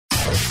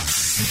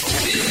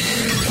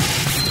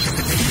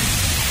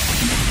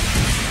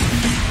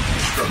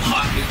From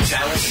hot new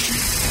talent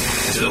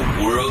to the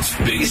world's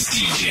biggest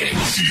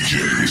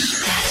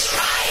DJs. That's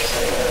right.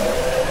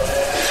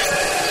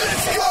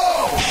 Let's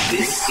go!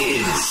 This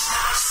is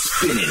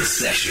Spinnin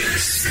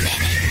Sessions.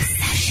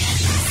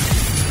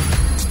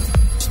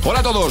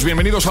 Hola a todos,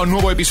 bienvenidos a un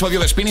nuevo episodio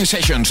de Spinnin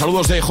Sessions.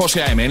 Saludos de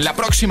José A.M. En la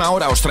próxima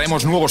hora os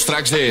traemos nuevos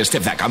tracks de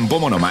Steph Da Campo,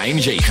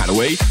 Monomine, Jay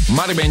Hathaway,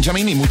 Mark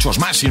Benjamin y muchos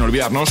más, sin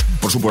olvidarnos,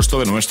 por supuesto,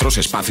 de nuestros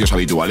espacios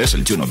habituales,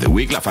 el Tune of the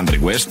Week, la Fan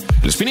Request,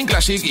 el Spinnin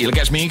Classic y el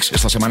Guest Mix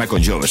esta semana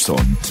con Joe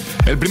Stone.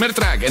 El primer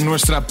track en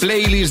nuestra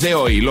playlist de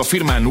hoy lo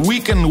firman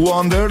Weekend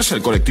Wonders,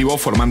 el colectivo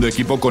formando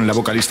equipo con la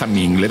vocalista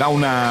Ming. Le da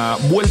una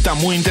vuelta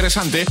muy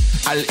interesante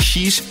al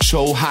She's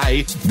So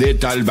High de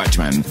Tal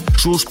Bachman.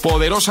 Sus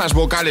poderosas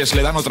vocales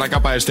le dan otra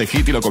capa a este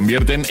hit y lo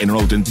convierten en un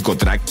auténtico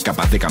track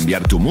capaz de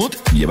cambiar tu mood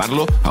y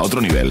llevarlo a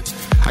otro nivel.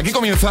 Aquí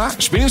comienza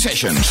Spinnin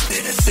Sessions.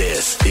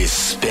 This is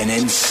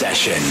Spinnin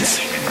Sessions.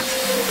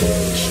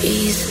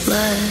 She's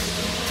blood,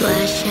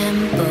 flesh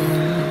and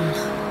bone.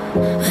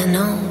 I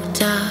know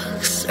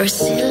dogs are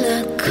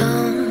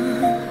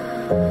silicone.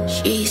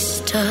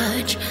 She's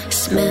touch,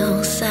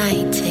 smell,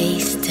 sight,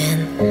 taste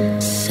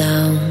and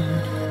sound.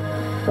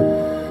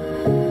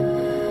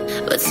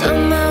 But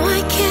somehow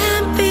I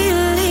can't believe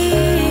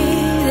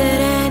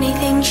that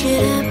anything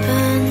should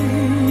happen.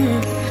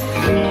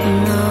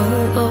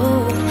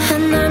 No,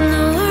 and I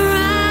know where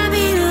I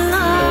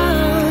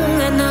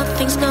belong, and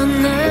nothing's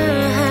gonna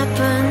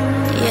happen,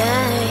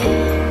 yeah.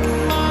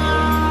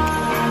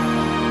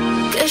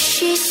 'Cause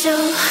she's so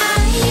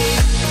high,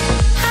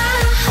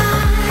 high,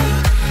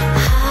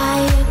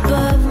 high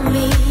above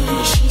me.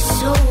 She's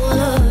so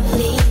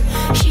lovely.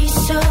 She's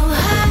so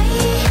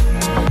high,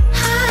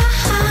 high,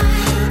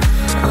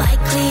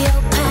 like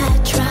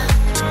Cleopatra,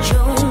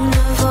 Joan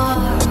of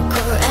Arc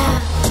or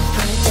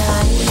Aphrodite.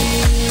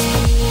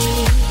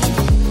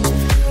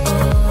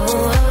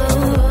 Oh,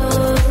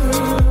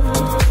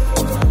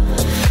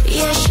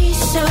 yeah, she's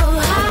so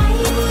high,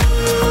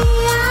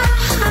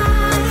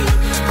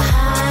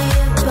 high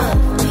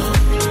above me.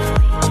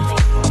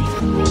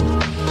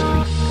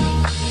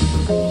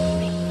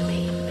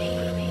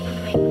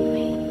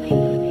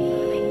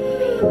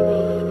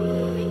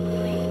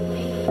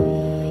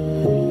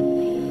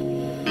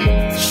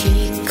 She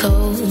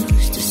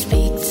goes to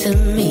speak to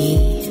me.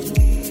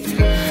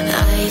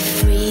 I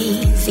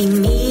freeze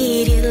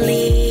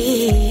immediately,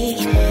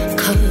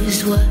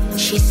 'cause what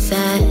she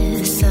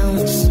says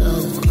sounds so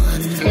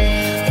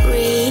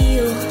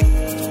unreal.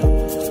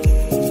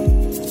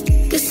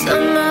 'Cause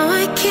somehow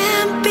I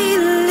can't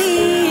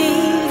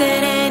believe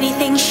that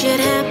anything should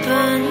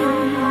happen.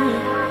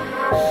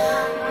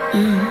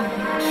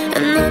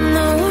 And I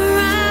know where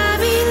I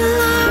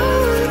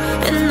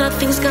belong, and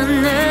nothing's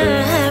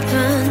gonna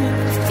happen,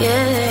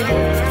 yeah.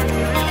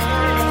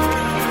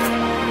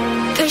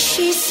 'Cause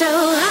she's so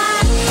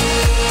high,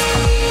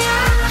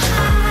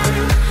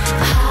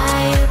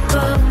 high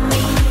above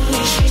me.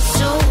 She's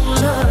so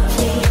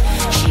lovely.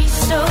 She's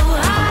so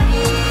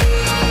high,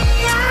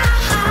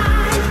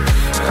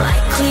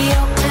 like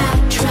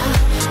Cleopatra,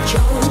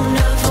 Joan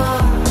of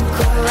Arc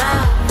or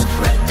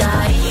Aphrodite.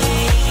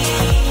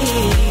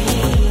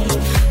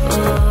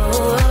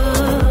 Oh,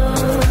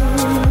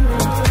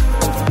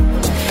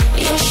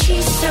 yeah,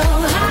 she's so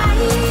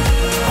high,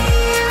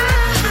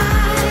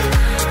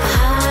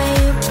 high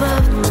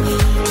above me.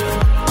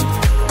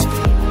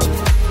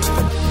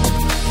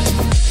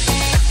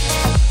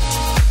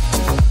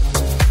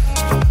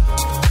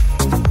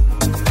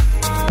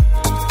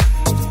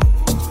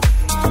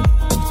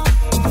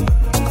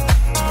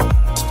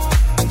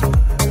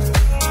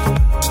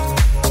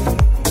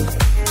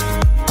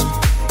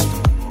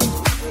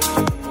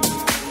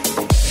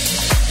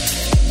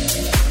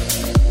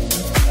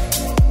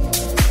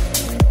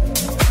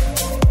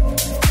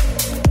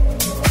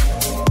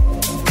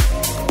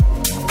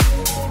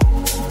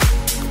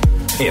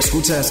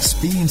 Escuchas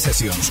Spinnin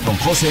Sessions con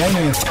José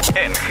A.M.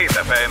 en Hit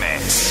FM.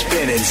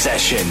 Spinnin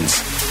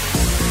Sessions.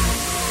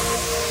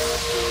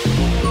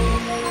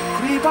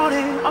 Creep on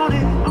it, on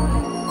it.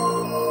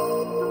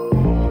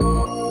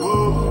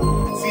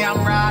 Whoa. See,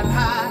 I'm riding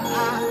high,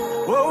 high.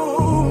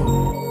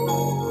 Whoa.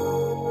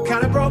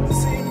 Kinda broke the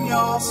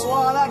signal,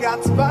 swore I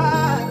got to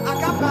buy. I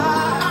got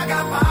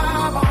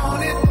five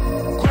on it.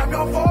 Grab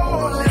your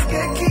phone, let's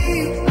get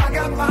key. I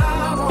got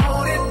five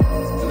on it.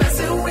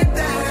 Messing with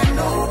that,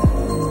 no.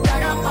 I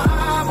got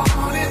five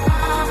on it.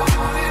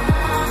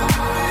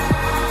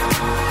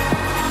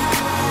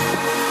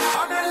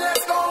 Okay,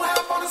 let's go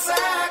have fun a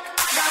sec.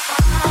 I got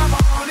five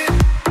on it.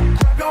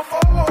 Grab your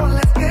phone,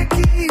 let's get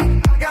key.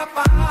 I got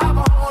five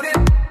on it.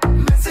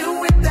 Messing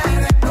with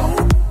that, no.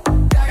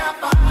 I got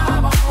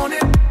five on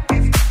it.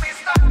 It's got me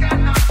stuck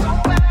and I'm so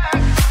back.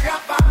 I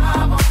got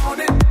five on it.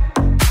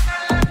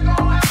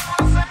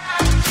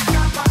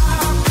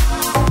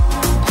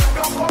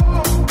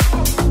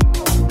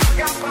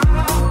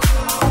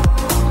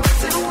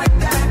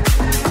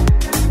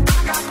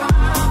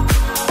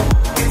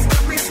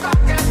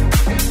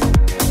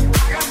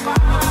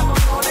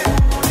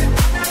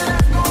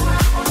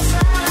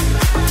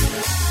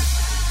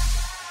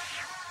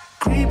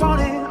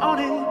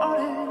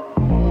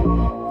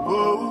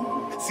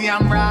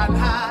 I'm riding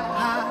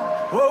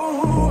high.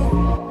 Whoa,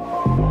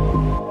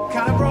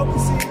 kinda broke the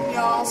scene,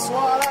 y'all. Swore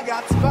I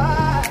got to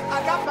buy.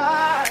 I got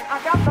by. I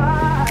got by.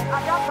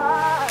 I got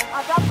by.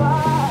 I got by.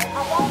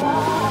 I got by.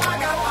 I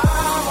got by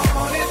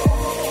on it.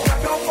 Got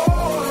no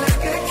phone, let's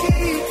get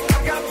key. I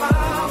got by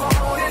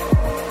on it.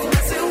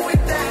 Messing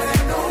with that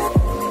ain't no.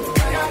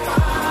 I got by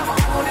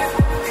on it.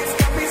 It's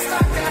got me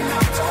stuck and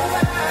I'm so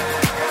bad.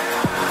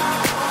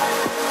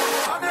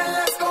 Okay,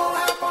 let's go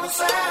half on the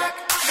sack.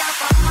 I got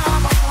by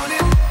on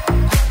it.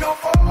 Got no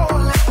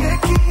phone, let's get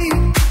key.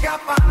 Got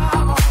by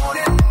on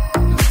it.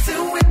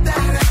 Messing with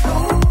that ain't no.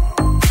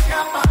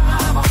 Got by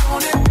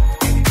on it.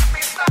 It's got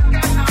me stuck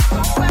and I'm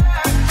so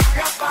bad.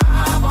 Got by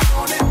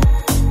on it.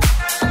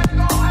 Let's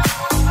go half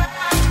on the sack.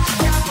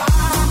 Got by.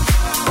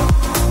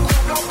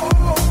 No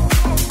phone.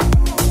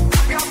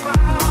 Got by.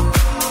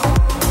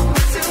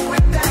 Messing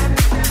with that.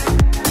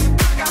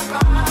 Got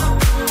by.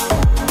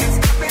 It's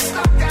got me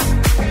stuck and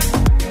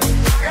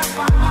got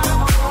by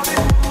on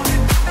it.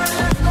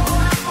 Let's go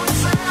half on the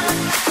sack.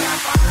 Got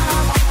by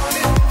on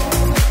it.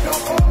 No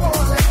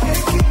phone. Let's get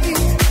key.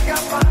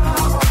 Got by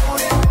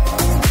on it.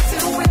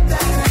 Messing with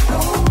that. No.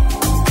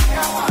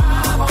 Got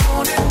by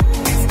on it.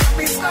 It's got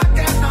me stuck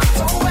and I'm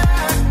so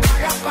bad.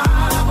 Got by.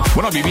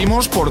 Bueno,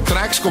 vivimos por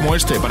tracks como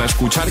este, para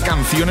escuchar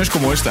canciones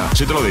como esta,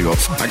 sí te lo digo.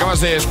 Acabas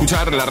de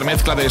escuchar la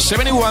remezcla de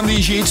 71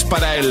 Digits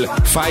para el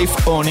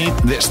 5 On It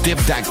de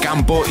Steph Da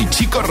Campo y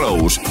Chico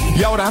Rose.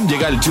 Y ahora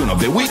llega el Tune of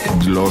the Week.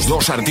 Los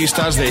dos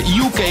artistas de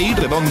UK,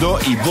 Redondo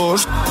y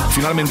Boss,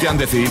 finalmente han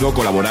decidido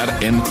colaborar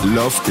en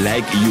Love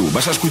Like You.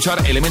 Vas a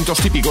escuchar elementos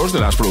típicos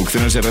de las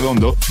producciones de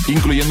Redondo,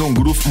 incluyendo un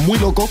groove muy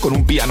loco con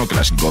un piano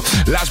clásico.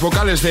 Las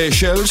vocales de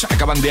Shells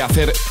acaban de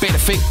hacer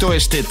perfecto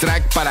este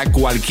track para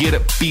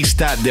cualquier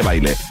pista de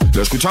baile.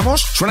 ¿Lo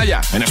escuchamos? Suena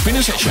ya en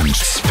Spinnin Sessions.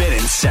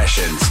 Spinnin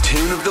Sessions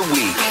Tune of the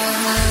Week.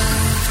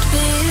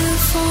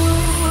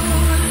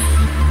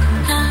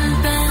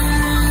 And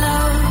been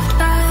loved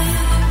by,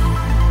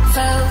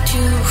 felt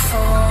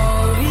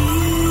euphoria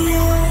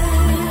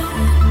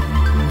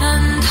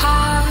and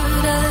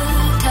heart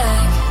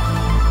attack.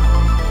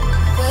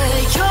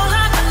 Where you're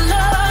like a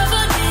love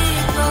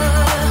enigma,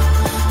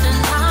 and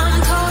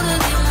I'm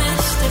totally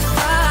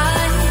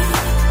mystified.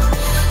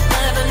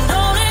 Never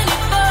known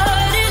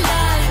anybody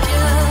like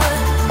you,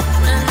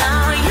 and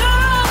now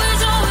you're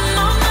always on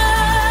my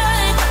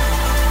mind.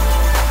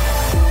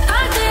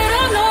 I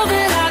didn't know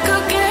that I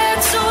could get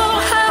so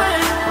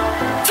high.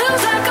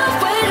 Feels like I've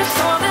waited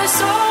for this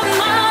all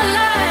my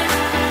life.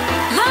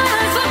 My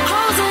eyes are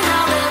closing,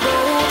 now they're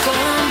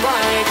open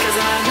wide, 'cause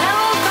I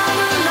never found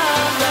a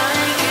love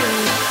like you.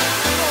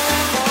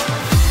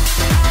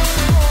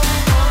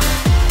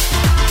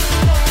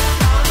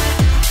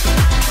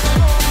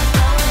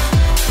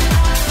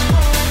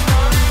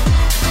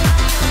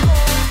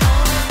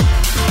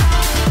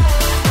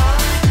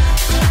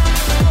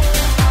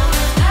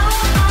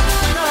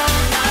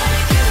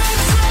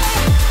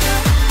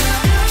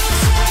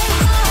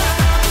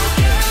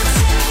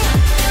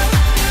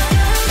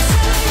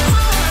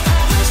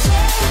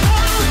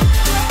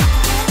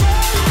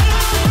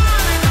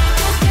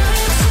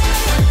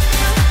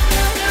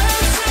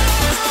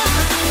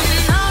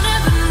 I've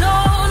never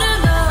known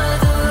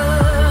another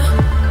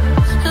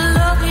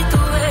love me the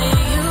way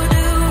you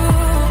do.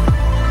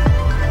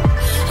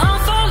 I'm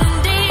falling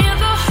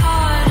deeper,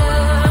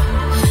 harder,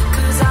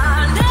 'cause I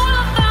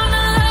never found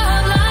a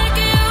love like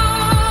you.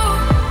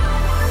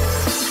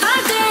 I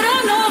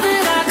didn't know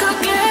that I could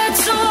get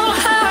so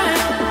high.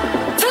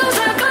 Feels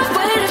like I've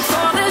waited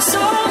for this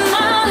all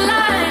my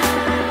life.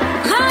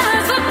 My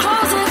eyes are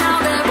closing, now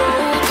they're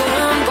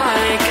open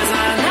wide, 'cause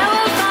I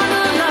never found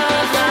a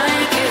love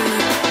like you.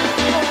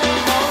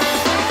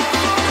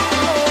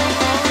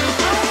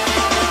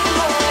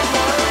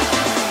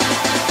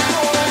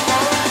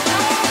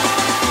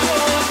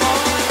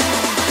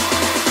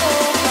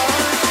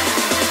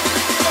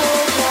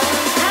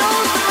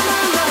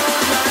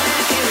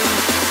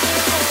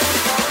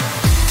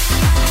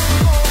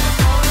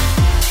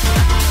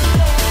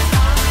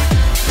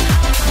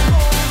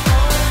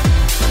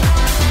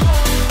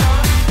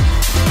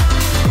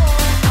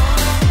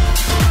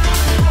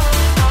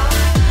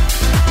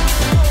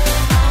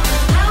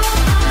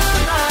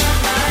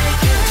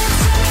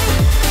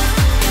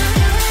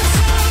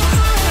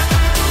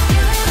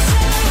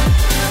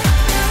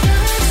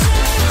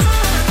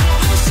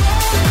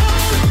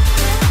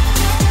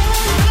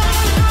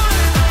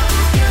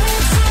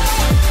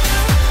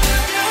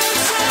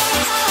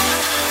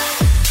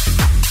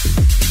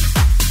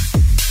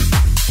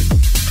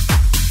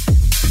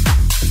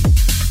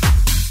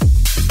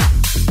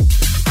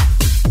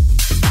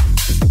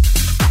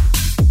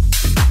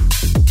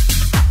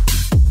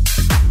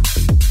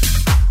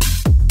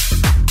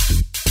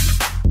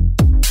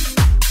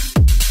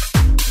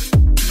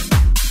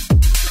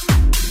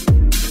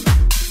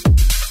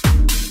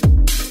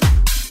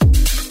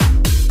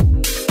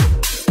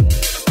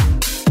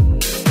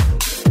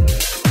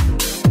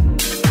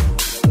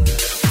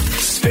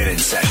 Spinnin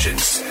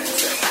Sessions.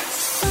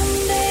 Some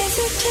days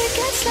you take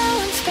it slow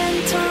and spend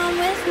time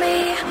with me.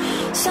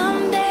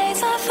 Some days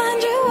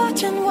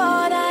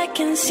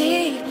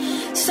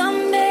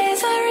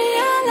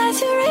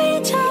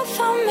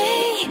for me.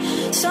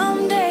 Some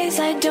days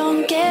I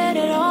don't get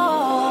it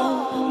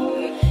all.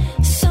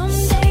 Some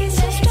days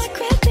you're stuck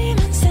with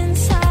demons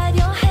inside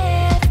your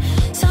head.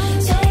 Some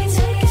days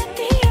you get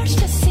the urge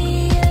to see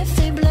if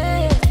they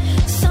bled.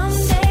 Some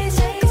days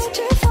I go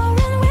too far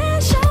and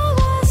wish I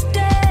was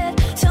dead.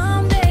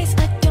 Some days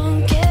I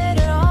don't get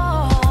it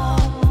all.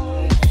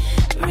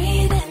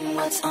 Reading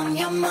what's on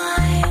your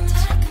mind.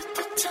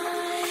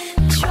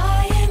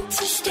 Trying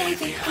to stay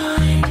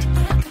behind.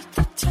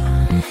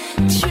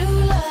 True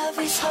love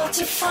is hard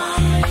to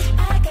find.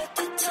 I got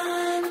the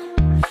time.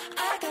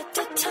 I got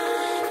the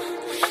time.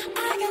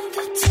 I got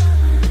the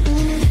time.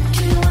 Do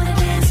you wanna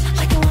dance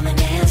like you wanna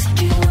dance?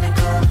 Do you wanna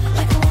go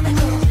like you wanna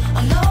go?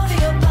 All over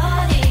your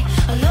body.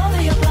 All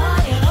over your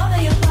body. All over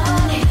your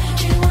body.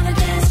 Do you wanna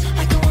dance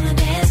like you wanna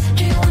dance?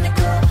 Do you wanna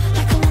go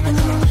like you wanna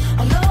go?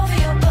 All over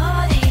your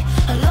body.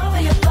 All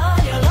over your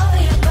body. All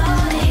over your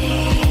body.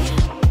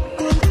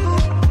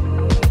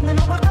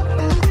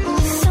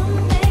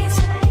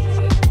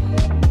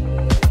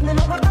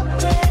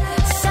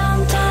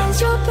 Sometimes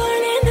you're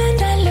burning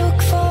and I look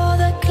for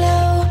the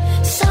glow.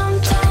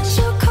 Sometimes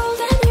you're cold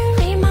and you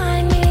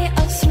remind me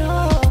of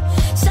snow.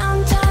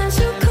 Sometimes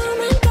you come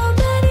and go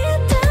but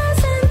it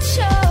doesn't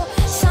show.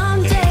 Some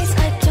days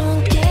I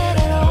don't get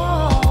it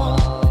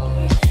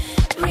all.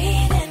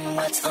 Reading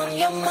what's on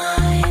your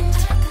mind.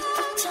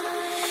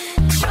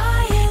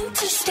 Trying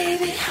to stay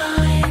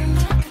behind.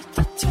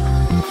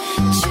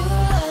 True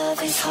love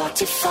is hard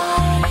to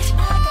find.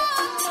 I got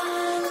the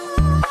time.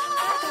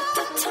 I got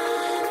the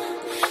time.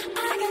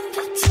 I got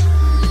the time.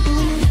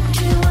 Do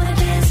you wanna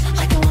dance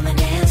like you wanna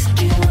dance?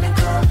 Do you wanna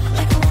go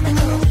like you wanna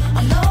go?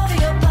 All over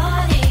your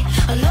body.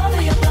 All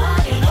over your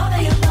body. All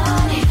over your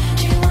body.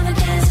 Do you wanna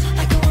dance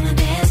like you wanna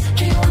dance?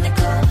 Do you wanna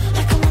go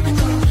like you wanna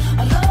go?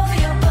 All over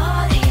your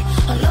body.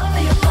 All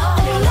over your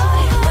body. All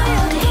over your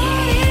body.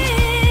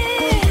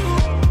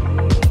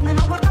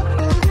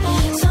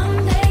 Some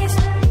days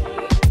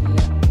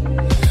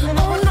all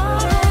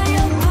over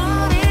your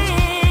body.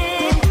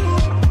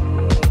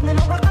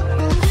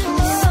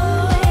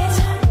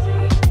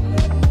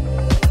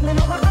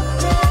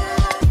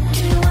 Do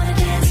you wanna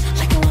dance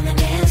like you wanna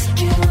dance?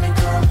 Do you wanna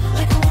go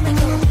like you wanna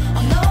go?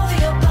 All over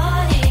your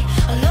body,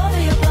 all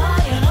over your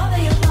body, all over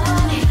your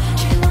body.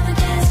 Do you wanna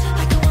dance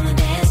like you wanna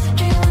dance?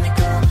 Do you wanna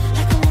go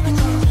like you wanna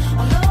go?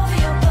 All over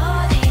your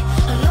body,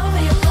 all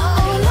over your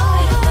body,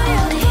 all over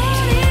your body.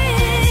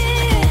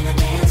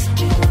 Dance,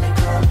 do you wanna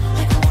go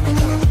like you wanna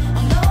go?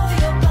 All over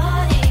your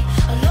body,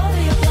 all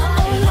over your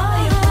body, all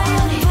over your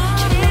body.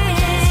 Do you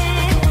wanna dance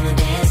like you wanna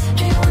dance?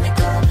 Do you wanna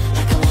go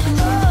like you wanna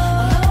go?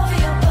 All over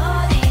your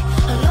body,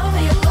 all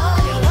over your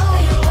body, all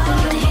over your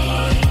body.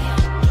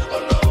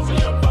 All over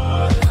your body.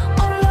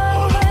 All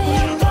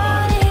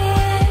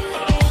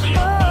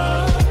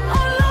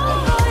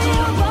over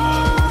your body.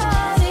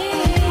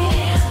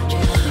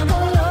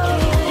 All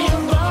over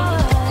your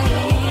body.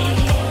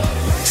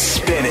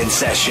 Spinnin'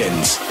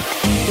 Sessions.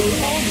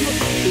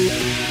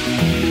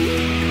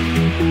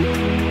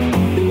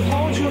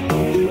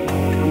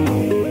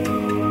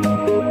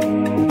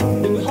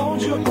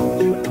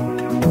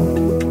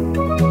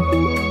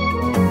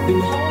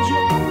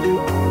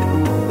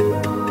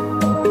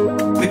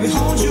 Baby,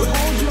 hold you.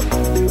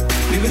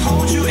 Baby,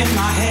 hold you in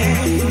my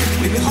hand.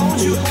 Baby, hold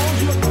you.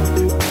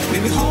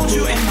 Baby, hold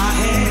you in my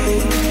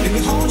hand. Baby,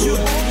 hold you.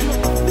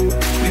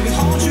 Baby,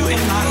 hold you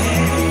in my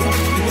hand.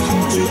 Baby,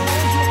 hold you.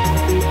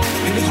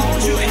 Baby,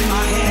 hold you in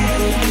my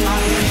hand. In my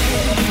hand.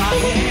 In my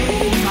hand.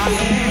 In my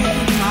hand.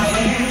 In my hand. In my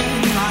hand.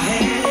 In my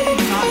hand. In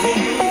my hand.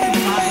 In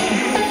my hand.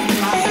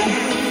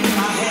 In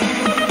my hand.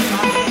 In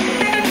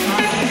my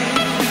hand.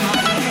 In my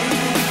hand.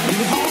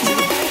 Baby, hold you.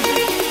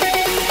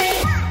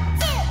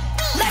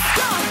 Let's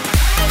go.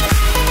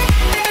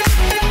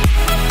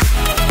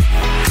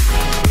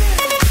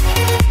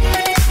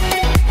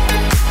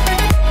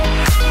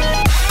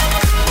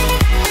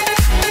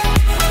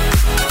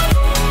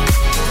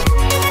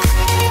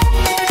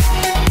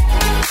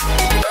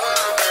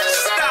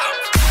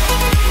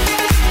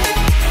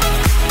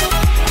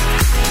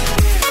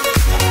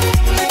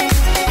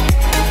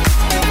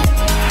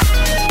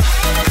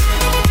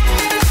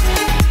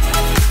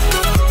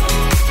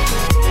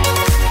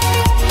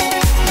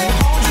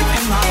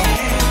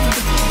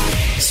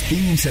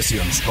 Spinnin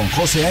Sessions con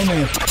José A.M.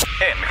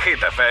 En Hit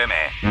FM.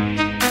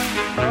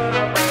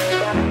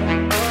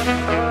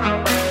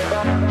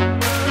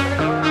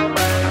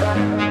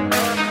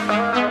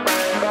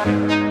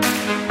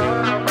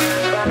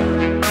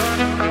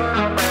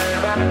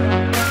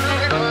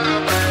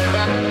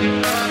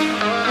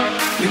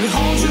 Baby,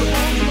 hold you.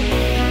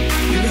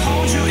 Baby,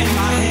 hold you in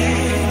my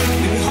hand.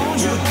 Baby, hold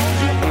you.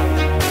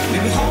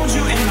 Baby, hold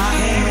you in my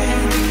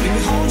hand.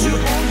 Baby, hold you.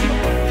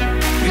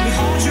 Baby,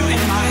 hold you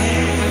in my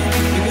hand.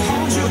 Baby,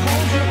 hold you.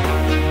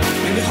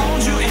 Baby,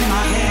 hold you in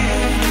my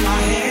hand. In my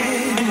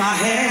hand. In my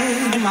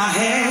hand. In my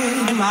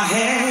hand. In my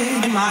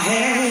hand. In my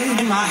hand.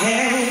 In my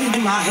hand. In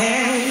my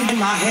hand. In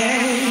my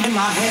hand. In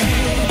my hand.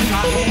 In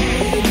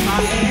my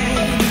hand.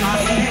 In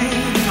my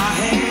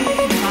hand.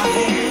 In my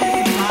hand.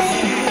 In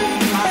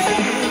my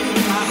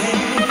hand.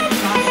 In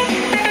my hand.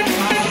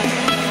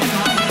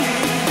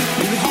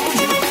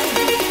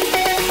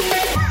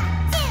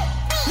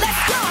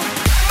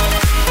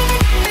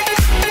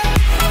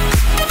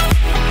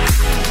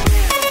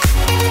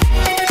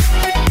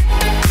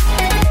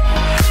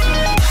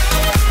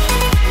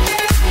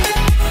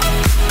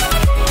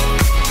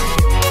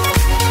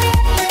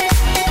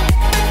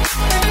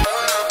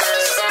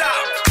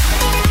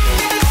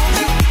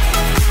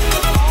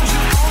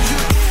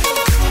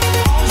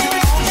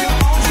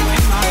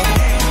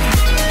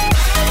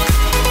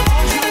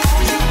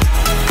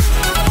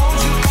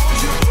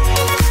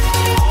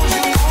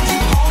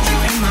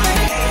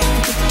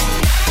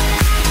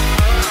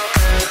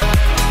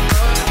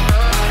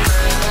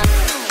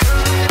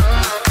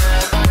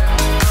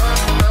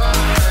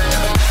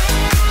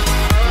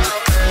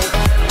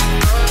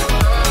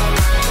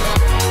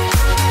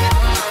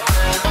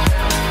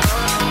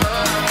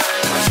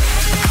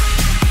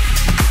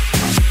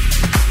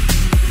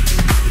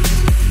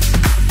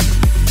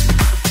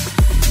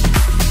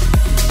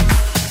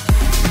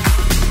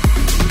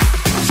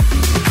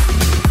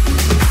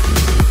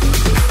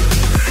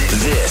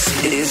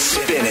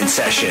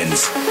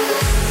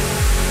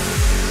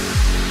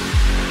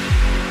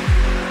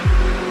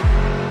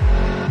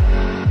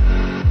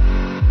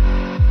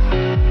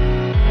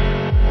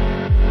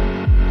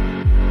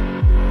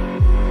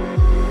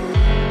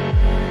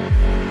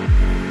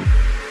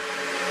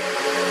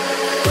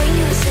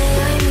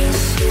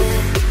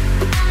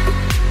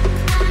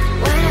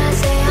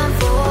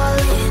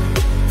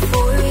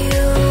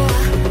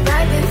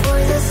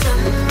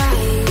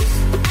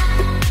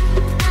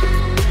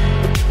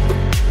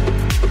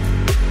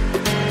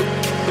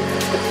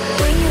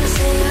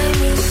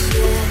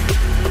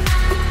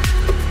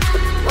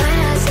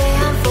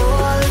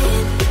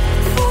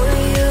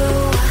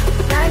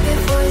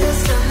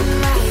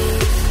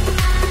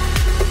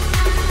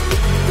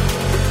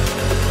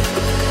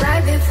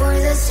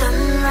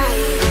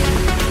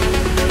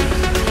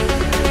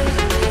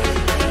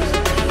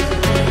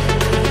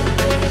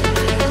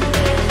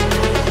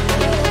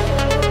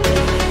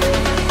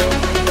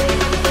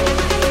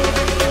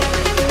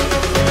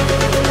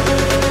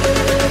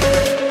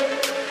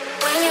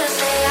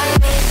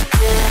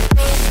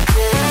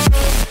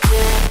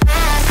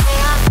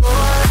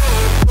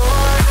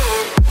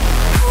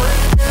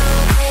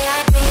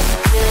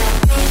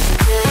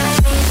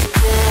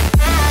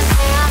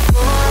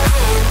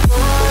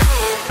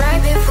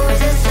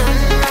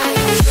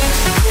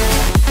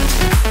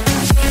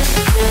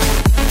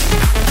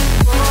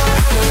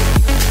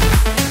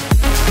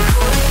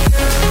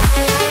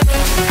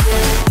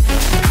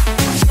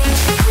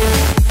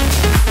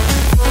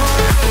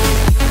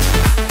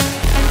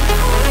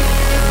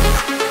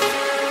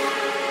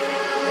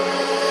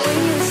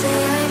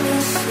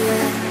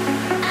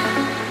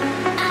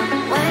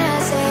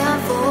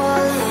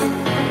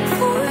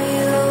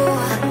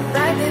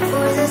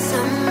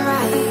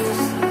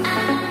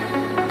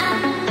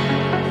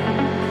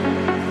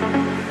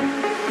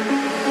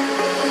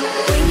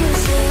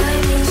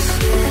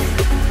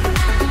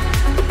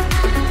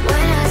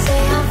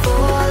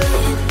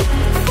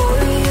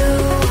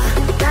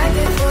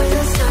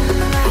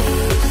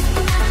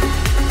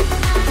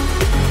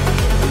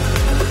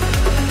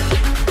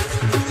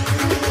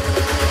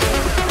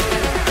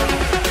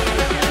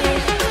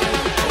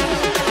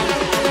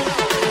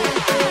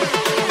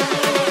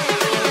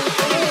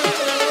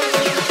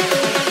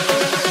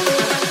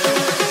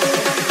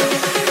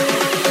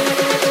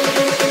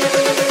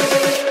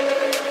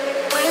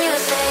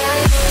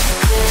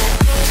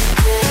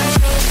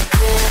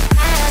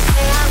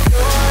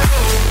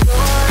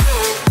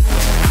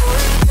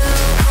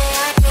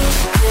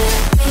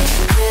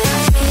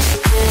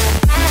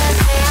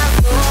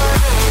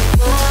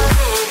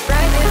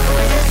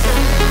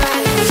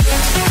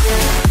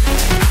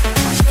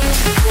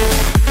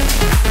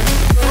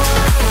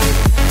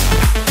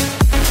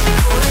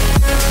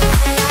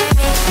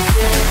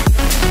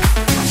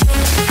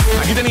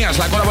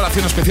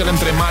 especial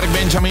entre Mark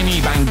Benjamin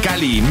y Van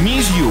Cali.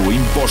 Miss You,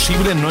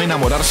 imposible no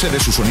enamorarse de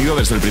su sonido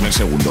desde el primer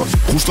segundo.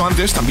 Justo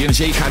antes también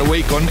Jay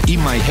Haraway con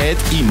In My Head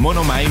y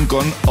Monomine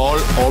con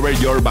All Over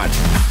Your Body.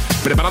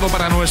 ¿Preparado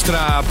para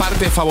nuestra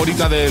parte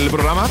favorita del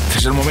programa?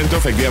 Es el momento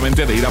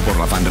efectivamente de ir a por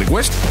la fan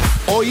request.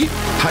 Hoy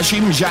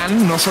Hashim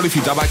Jan nos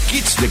solicitaba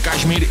Kids de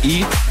Kashmir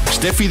y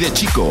Steffi de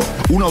Chico,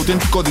 un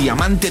auténtico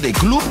diamante de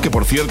club que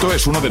por cierto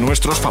es uno de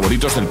nuestros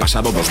favoritos del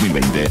pasado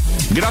 2020.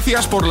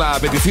 Gracias por la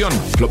petición.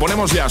 Lo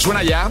ponemos ya,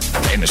 suena ya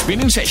en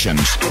Spinnin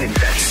Sessions.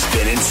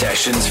 Spinnin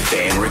Sessions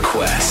fan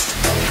request.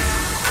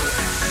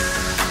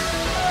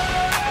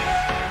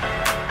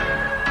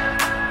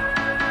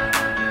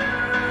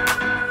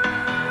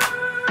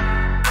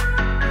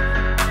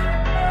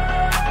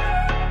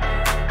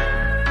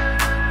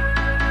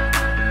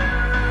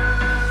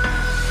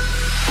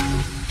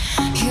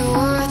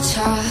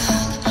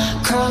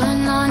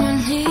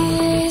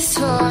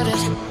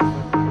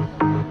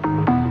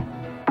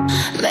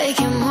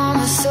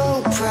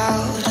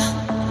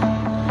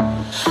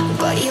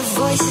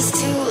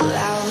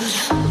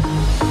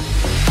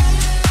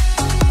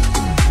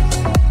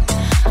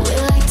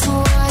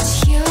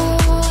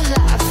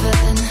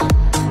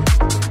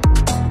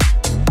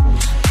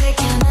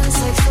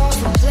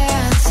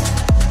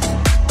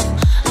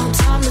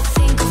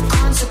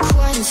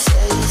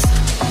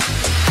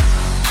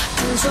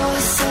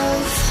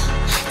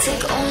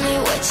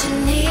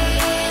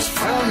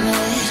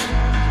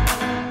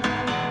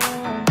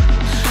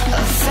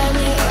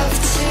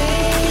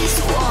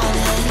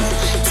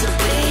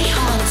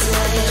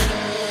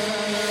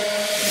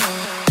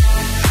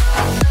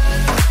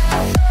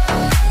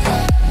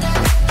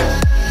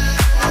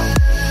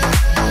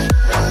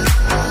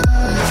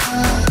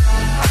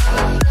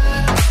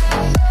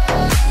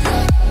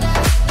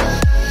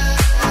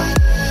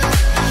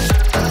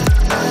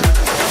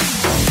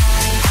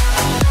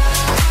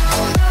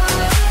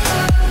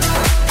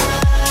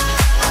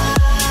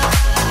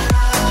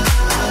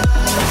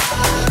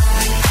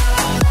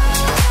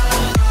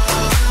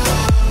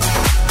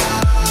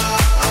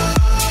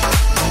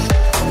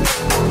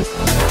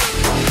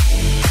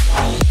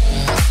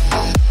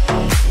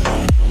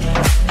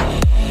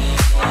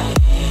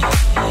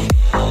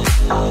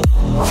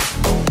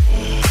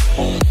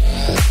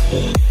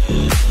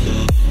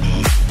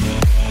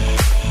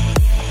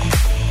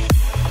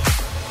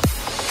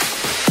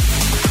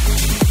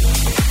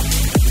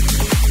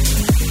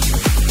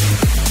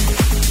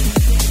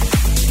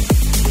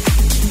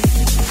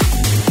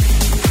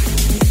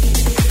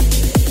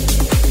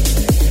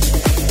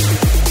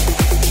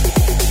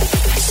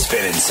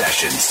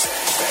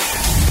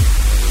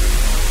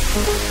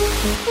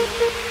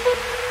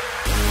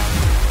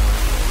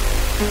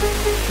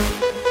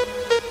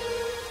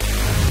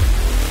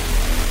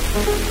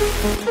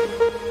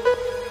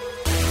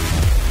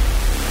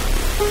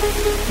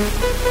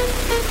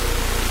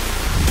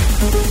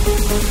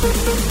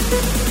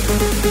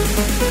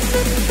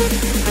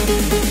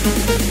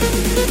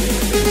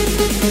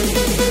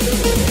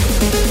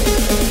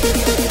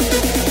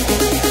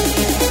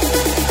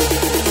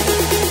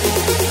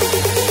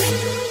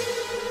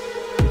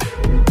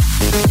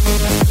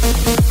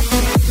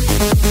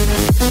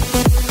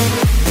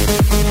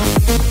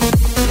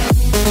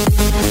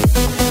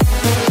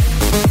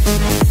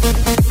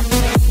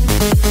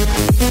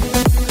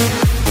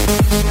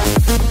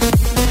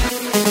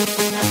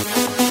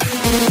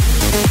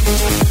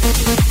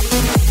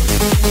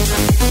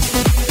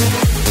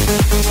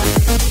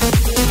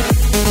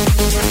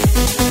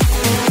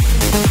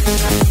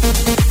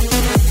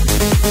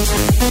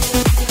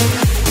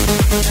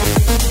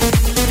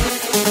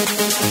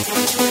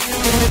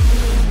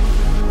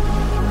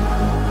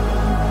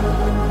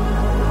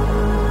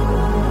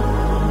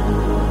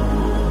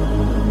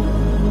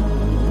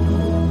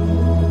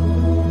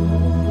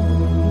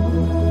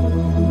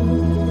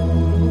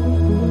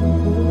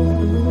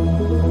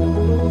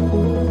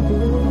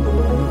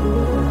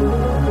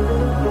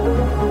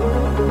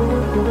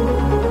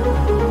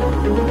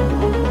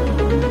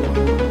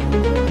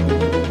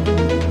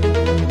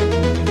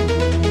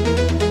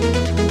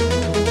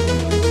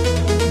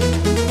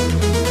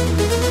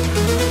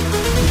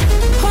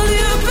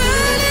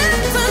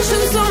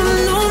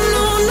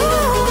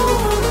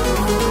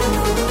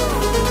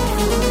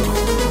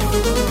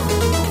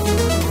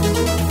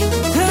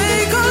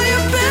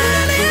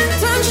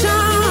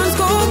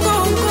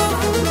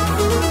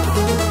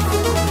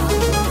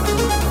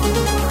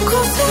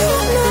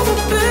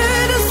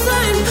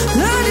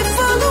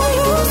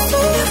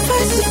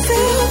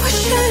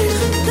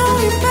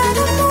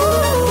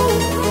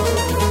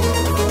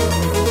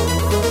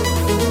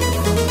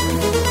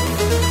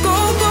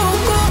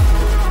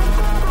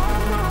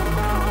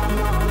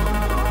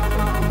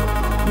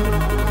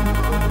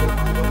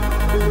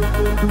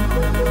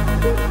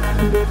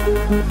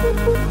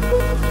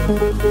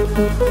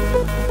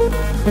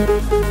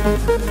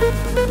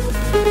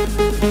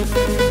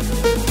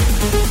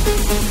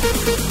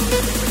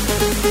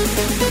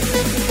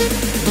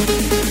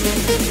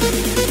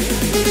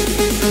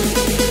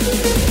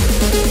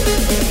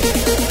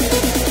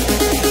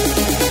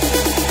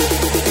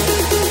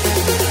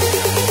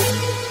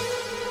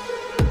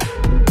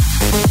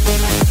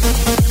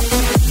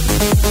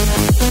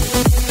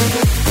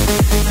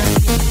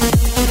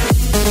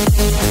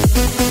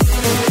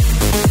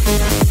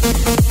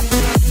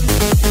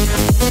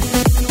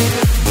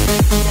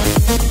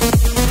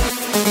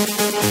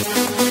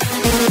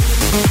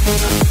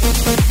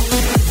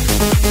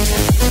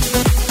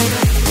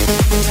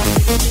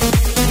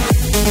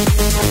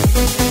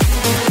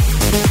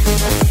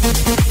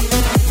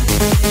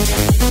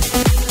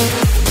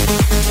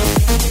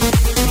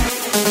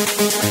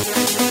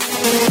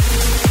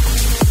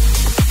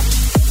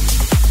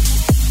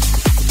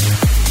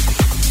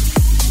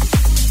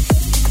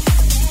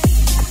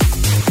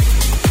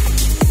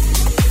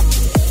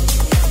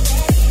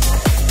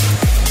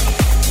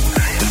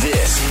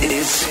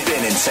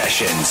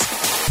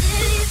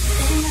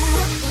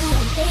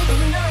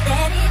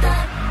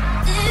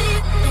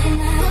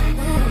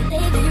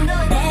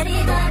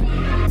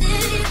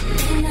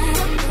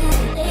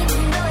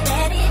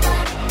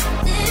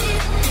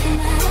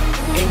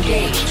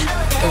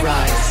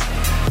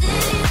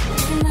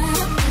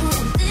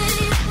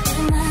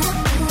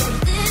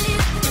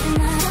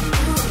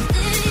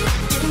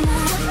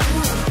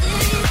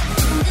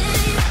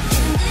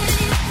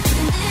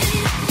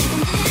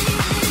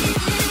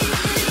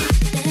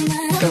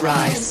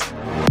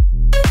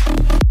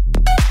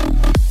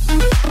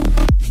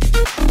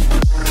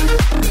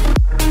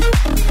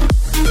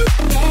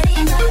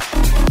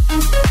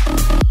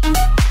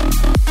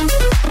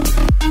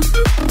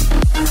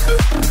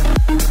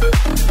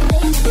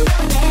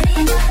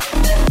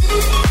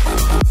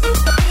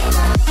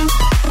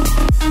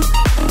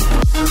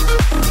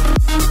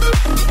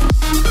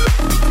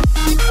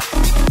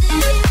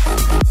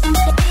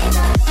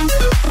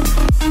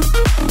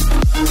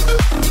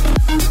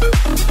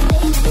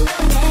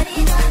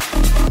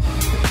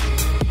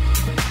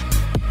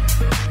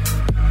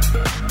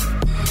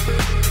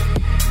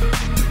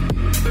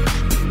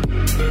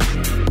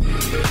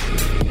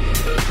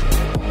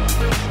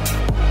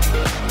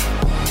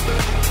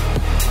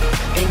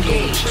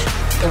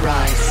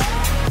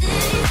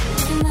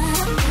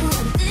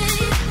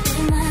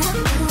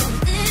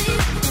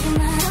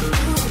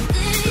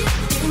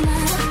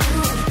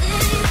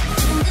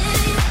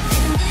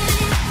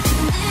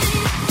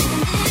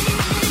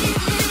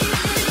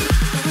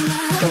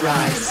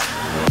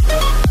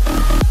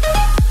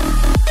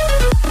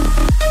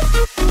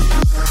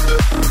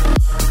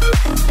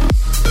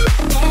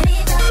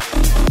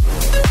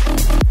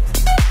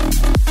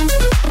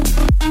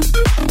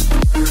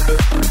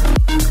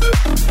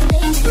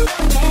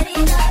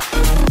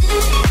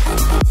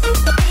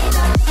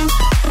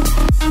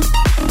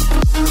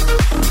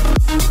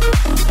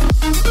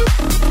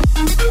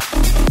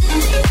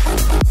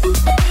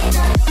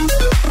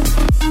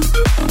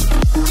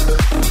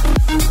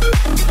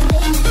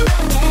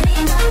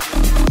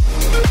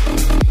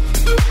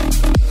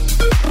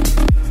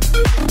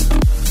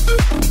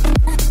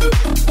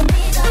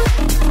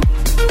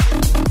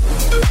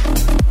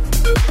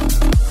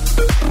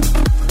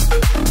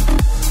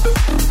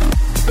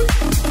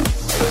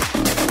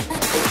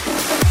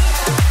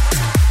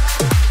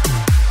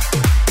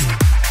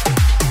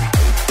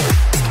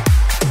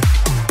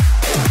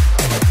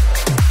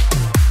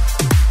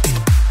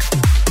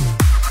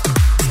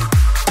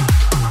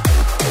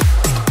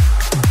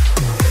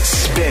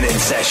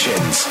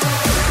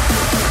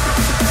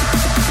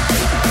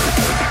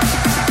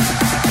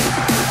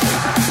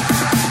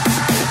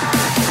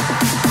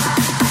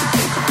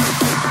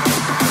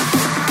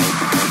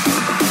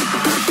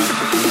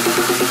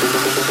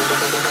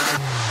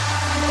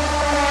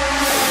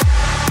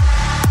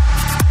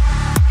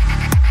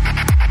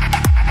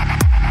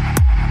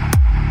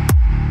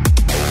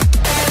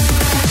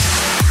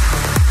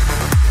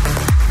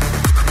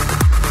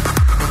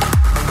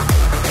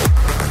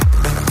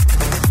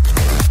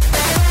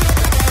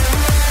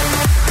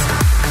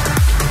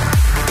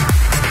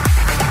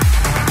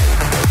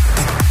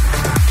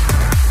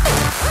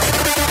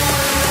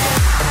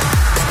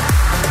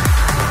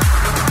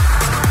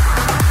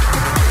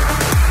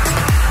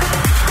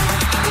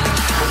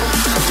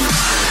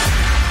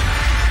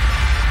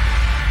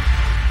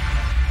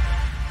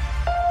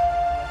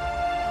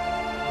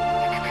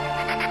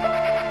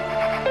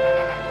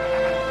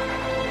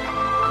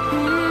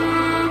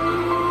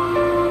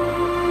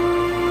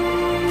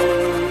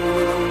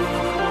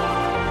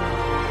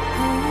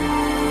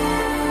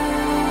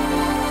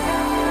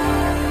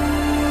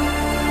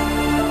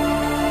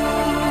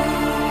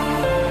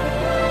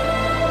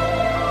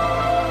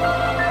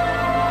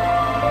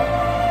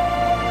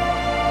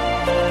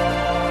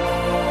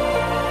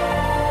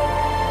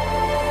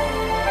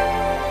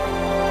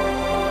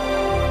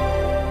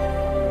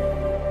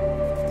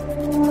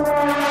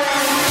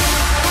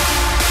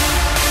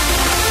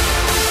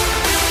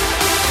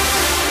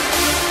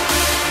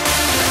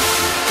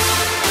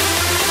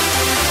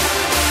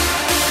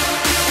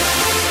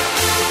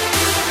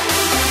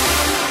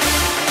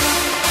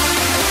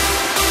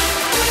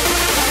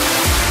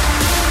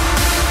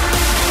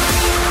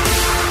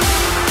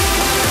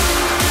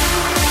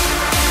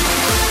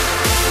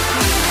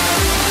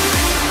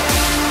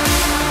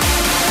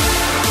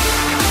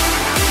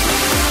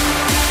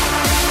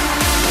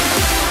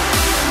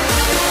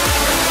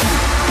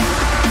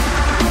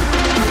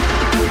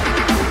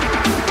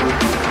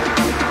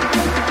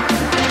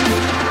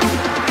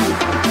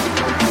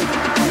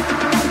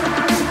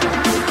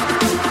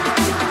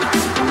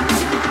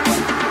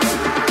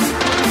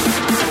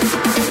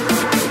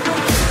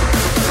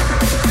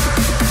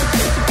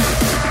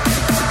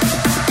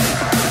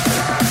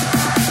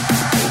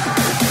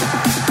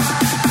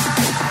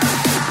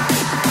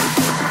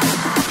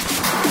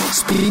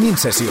 Spinnin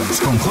Sessions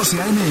con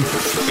José A.M.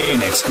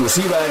 en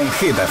exclusiva en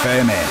Hit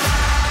FM.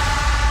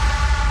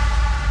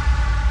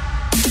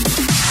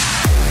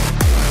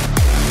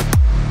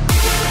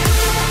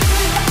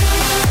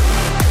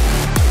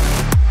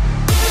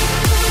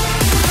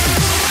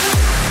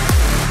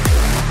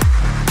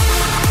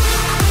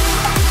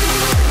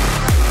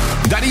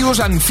 Darius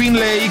and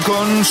Finlay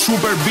con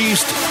Super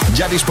Beast,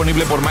 ya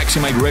disponible por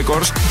Maximite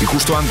Records, y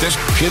justo antes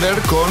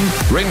Heather con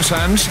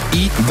Renaissance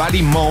y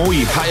Buddy Moe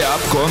y High Up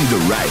con The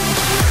Ride.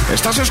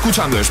 Estás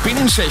escuchando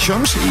Spinnin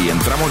Sessions y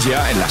entramos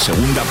ya en la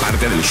segunda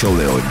parte del show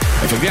de hoy.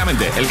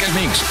 Efectivamente, el Guest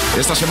Mix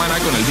esta semana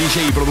con el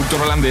DJ y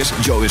productor holandés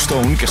Joe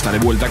Stone, que está de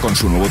vuelta con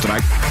su nuevo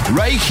track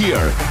Right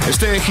Here.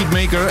 Este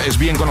hitmaker es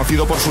bien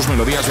conocido por sus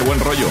melodías de buen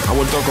rollo. Ha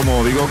vuelto,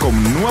 como digo, con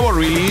un nuevo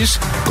release,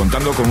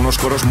 contando con unos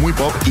coros muy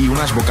pop y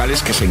unas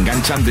vocales que se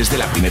enganchan desde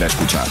la primera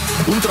escucha.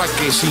 Un track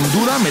que sin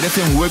duda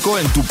merece un hueco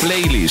en tu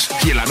playlist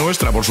y en la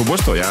nuestra, por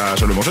supuesto, ya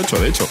se lo hemos hecho,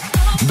 de hecho.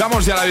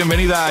 Damos ya la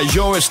bienvenida a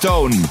Joe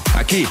Stone,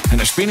 aquí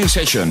en Spinnin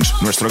Sessions,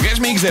 nuestro guest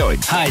mix de hoy.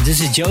 Hi,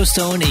 this is Joe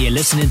Stone and you're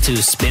listening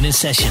to Spinnin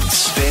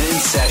Sessions.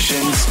 Spinnin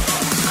Sessions,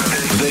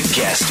 the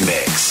guest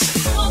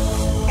mix.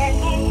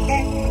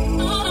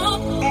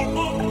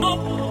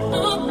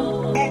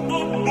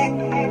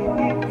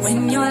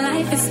 When your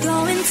life is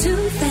going too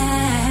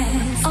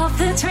fast, off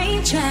the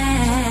train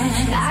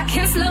track, I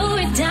can slow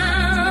it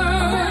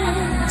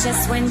down.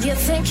 Just when you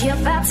think you're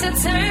about to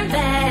turn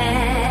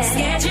back,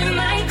 scared you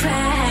might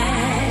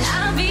crash,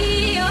 I'll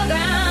be your ground.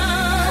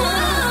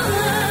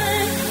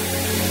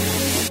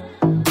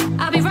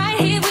 I'll be right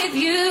here with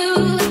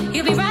you,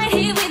 you'll be right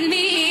here with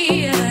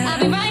me. I'll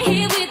be right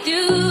here with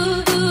you.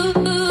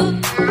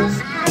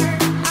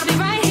 I'll be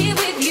right here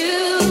with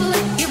you,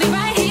 you'll be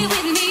right here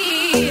with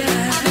me.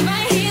 I'll be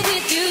right here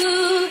with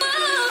you.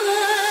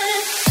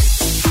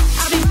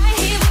 I'll be right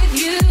here with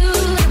you,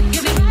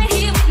 you'll be right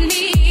here with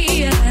me.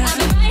 I'll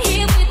be right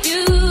here with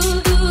you.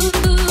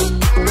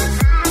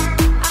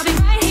 I'll be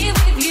right here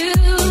with you,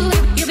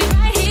 you'll be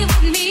right here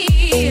with me.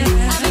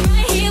 I'll be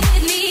right here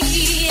with me.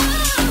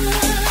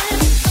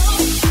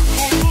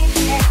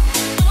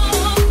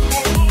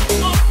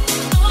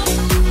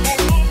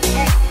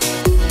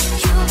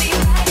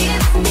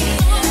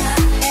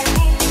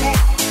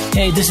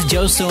 Hey, this is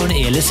Joe Stone and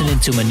you're listening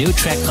to my new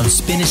track on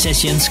Spinnin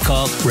Sessions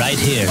called Right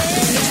Here.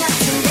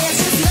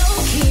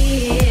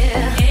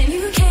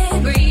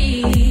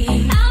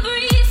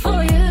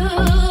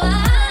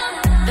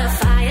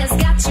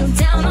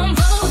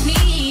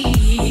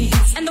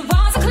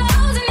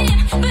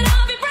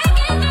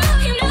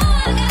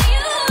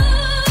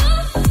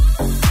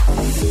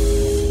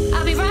 I'll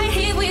be right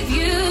here with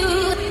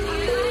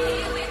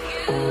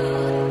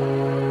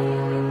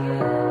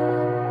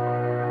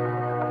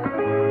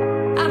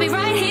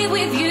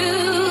you.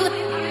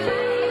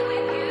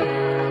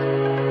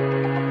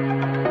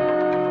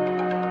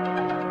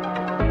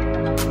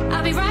 I'll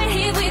be right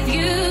here with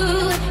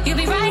you. You'll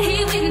be right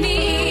here with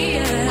me.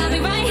 I'll be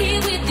right here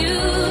with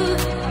you.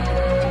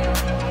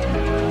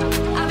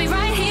 I'll be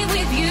right here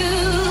with you.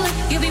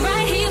 You'll be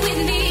right here with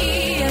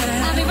me.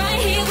 I'll be right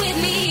here with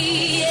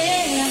me.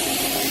 Yeah.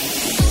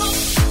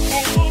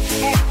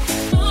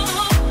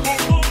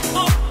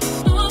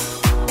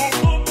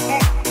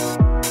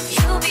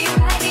 You'll be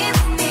right here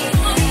with me.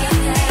 I'll be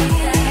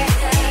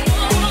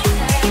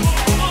right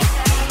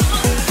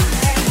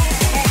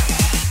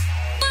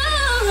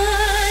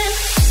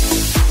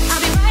here with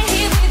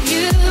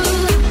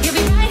you. You'll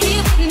be right here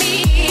with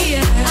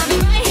me. I'll be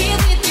right here with you.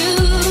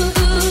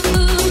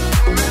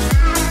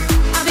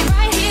 I'll be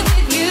right here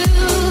with you.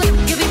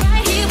 You'll be right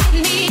here with me.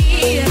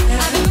 I'll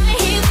be right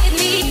here with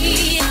me.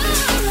 I'll be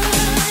right here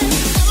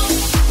with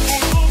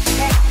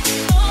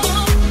you.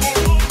 You'll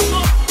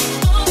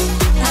be right here with me. I'll be right here with me. You'll be right here with me.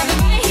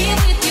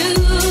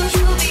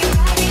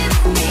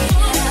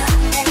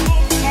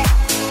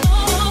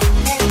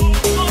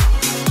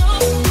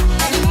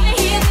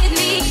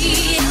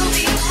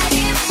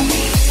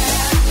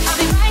 I'll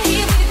be right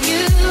here with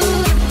you.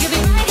 You'll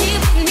be right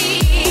here with me.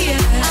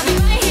 I'll be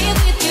right here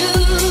with you.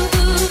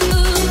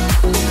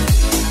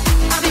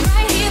 I'll be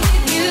right here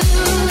with you. You'll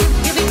be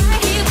right here with me. I'll be right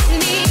here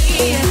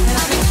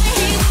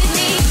with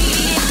me.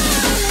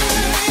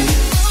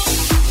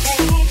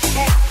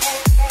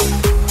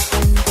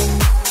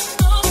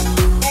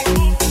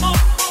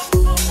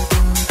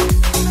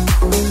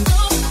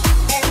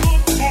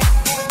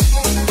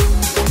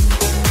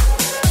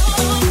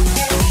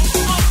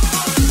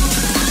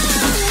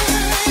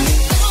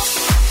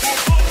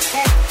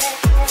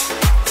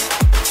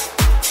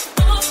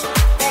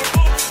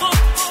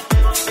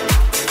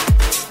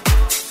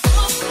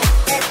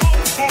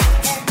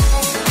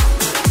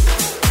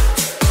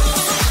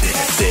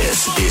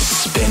 This is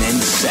Spinnin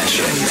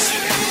Sessions.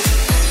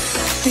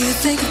 Do you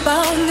think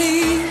about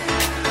me?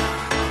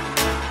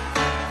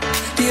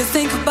 Do you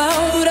think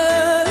about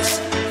us?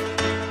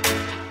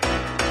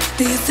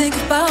 Do you think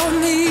about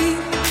me?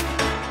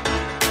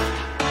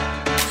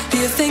 Do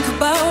you think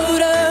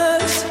about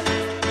us?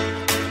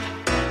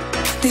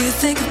 Do you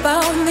think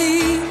about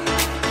me?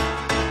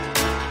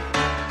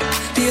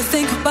 Do you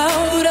think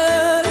about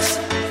us?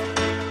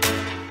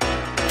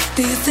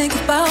 Do you think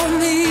about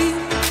me?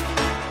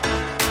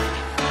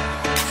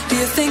 Do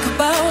you think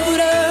about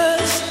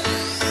us?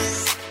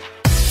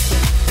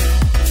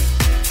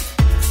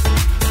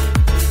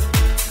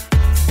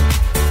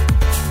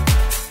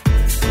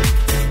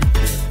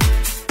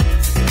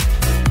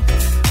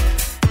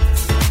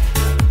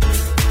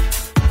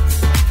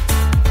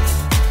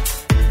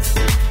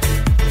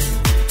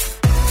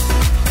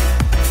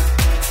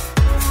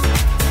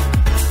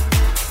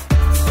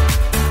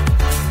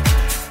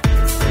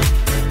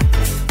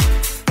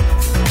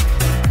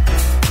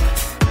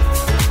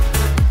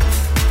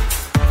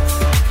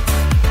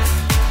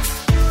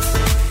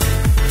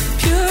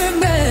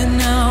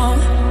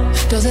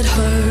 Does it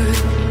hurt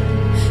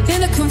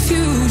in the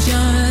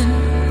confusion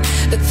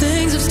that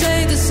things have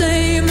stayed the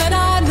same? And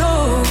I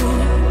know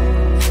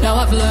now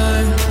I've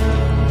learned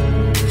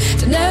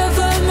to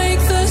never make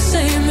the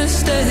same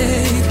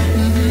mistake.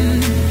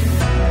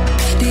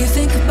 Do you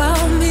think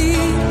about me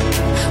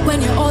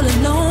when you're all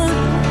alone?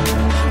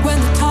 When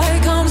the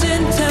tide comes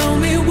in, tell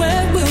me,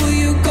 where will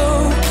you go?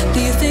 Do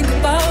you think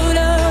about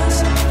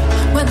us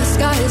when the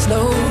sky is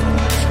low?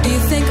 Do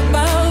you think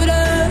about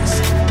us?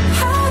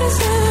 How does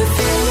it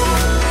feel?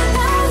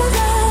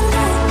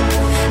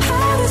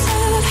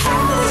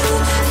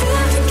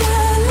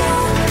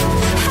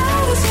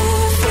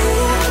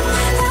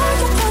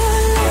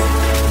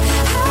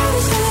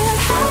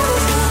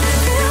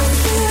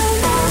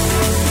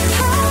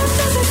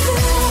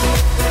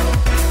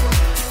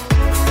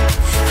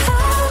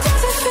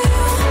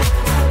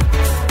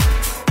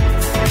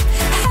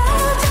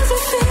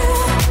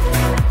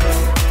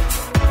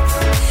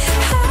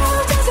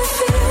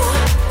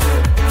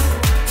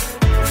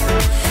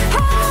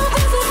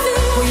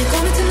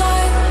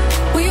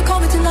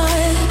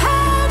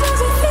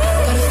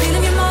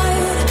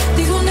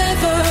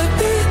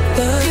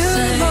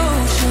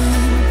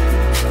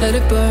 Let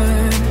it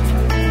burn.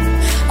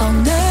 I'll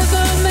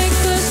never make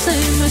the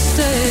same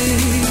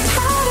mistake.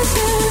 How does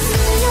it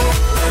feel?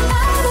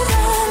 How does it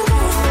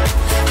go?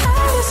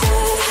 How does it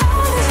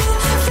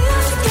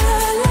feel to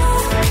get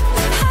love?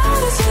 How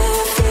does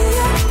it feel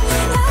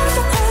like you're alone?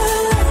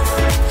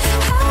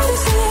 How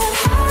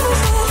does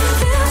it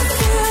feel to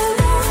feel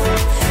love?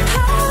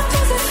 How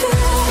does it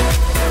feel?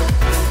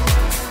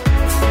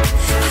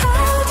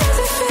 How does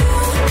it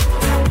feel?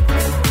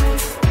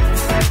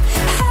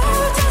 How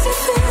does it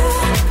feel?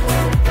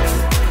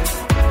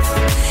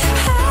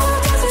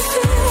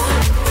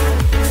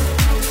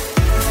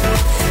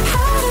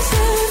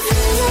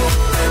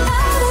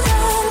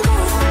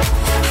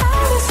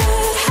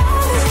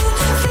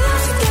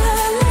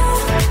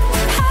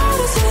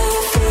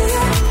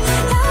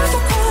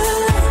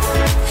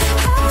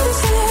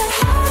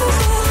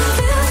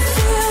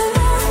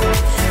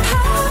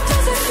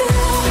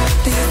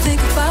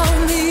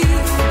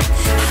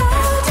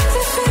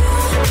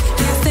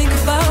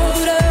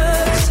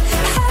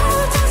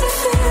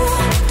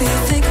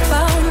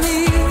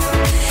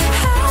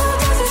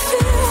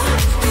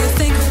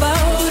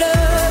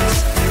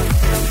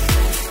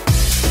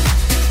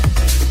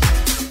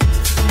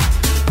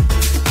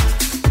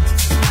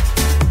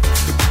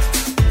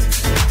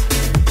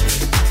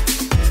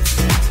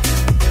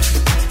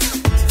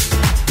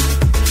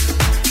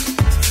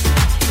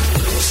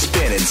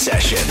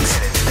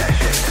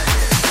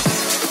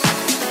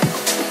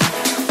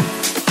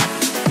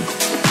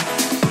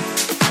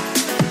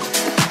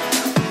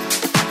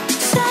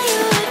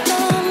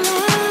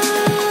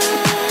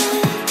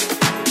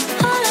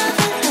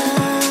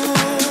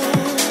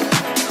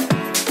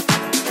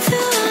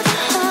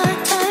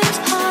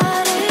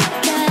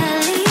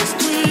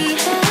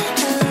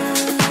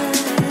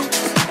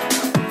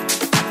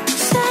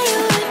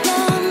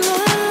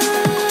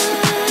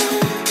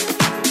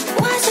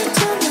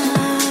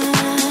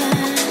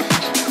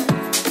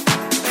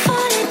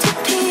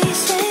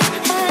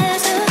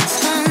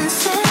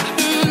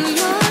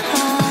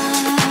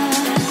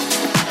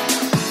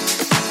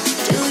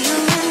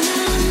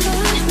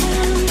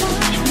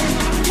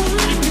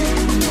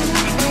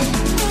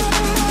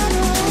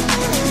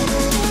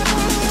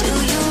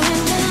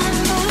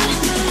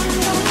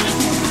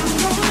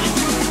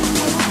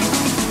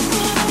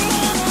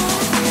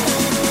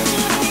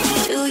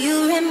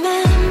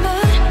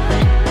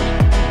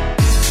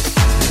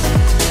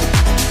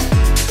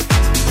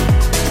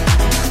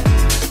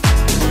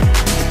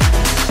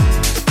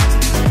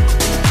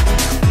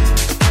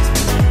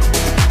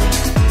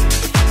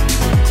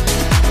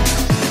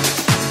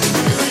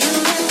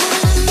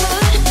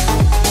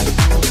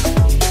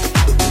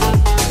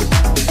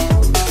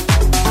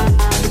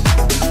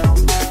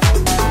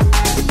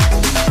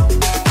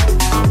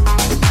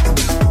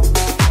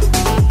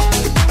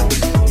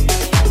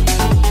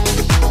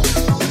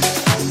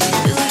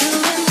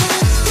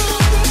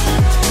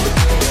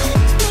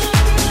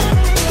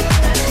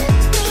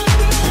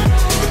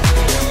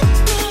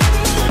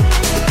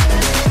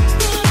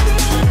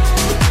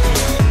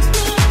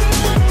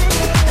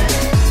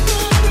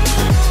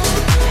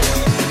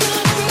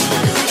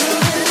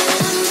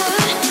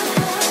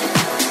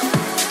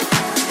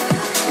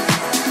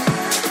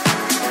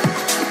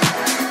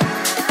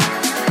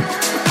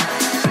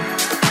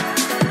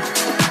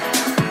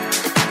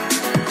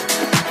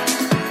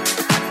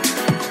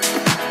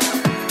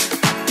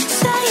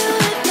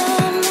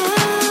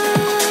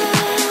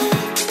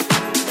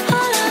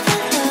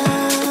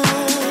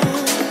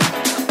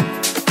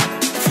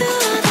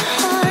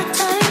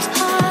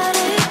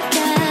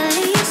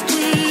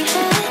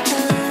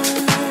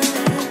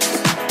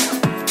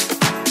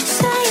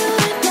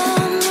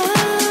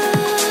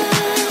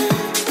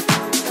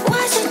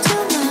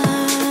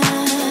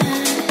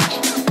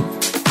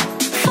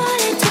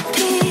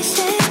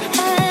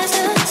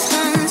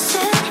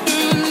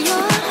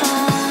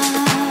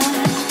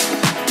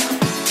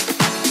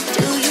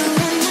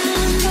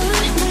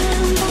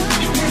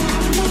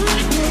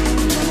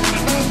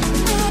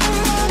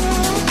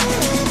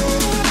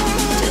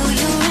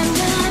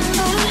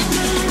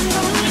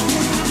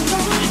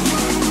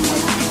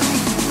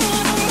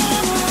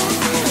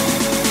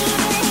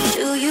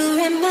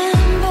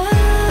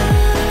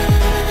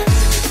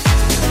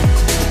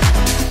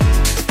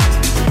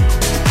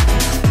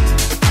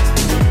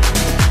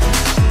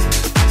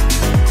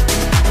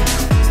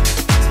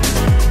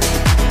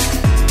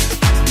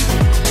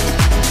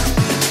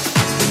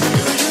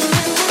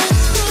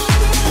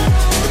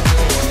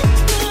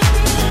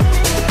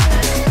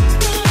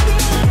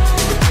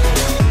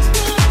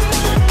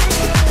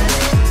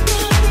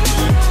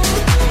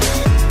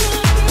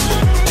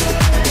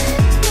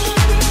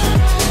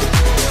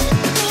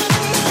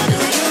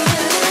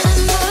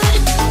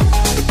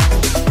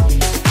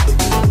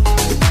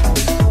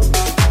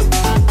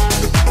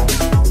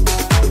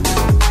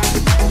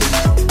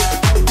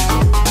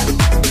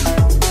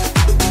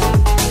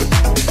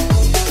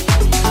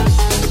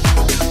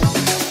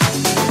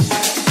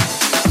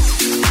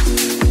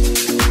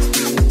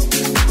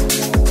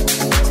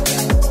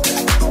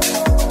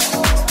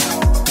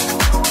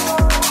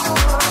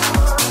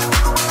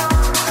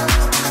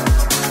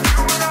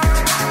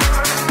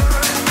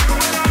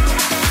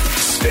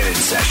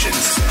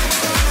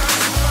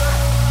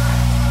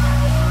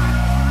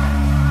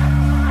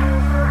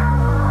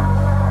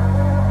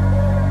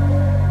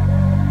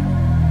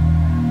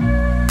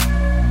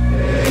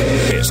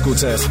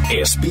 Escuchas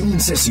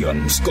Spinnin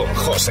Sessions con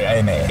José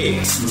A.M.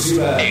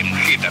 Exclusiva en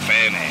Hit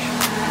FM.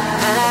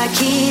 I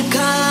keep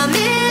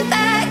coming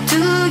back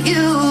to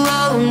you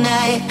all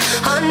night,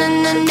 on the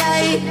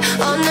night,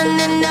 on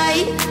the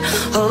night,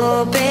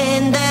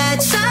 hoping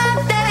that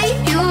someday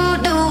you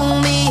do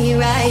me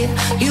right,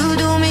 you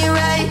do me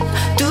right,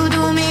 do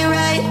me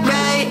right,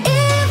 right.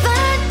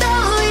 Even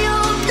though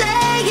you're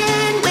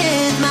playing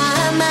with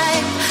my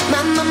mind,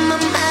 my mind,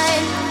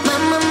 my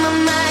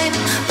mind,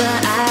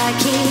 but I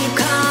keep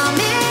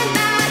coming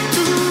back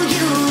to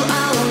you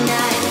all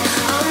night,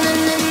 on the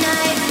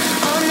night,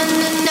 on the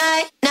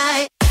night,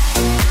 night.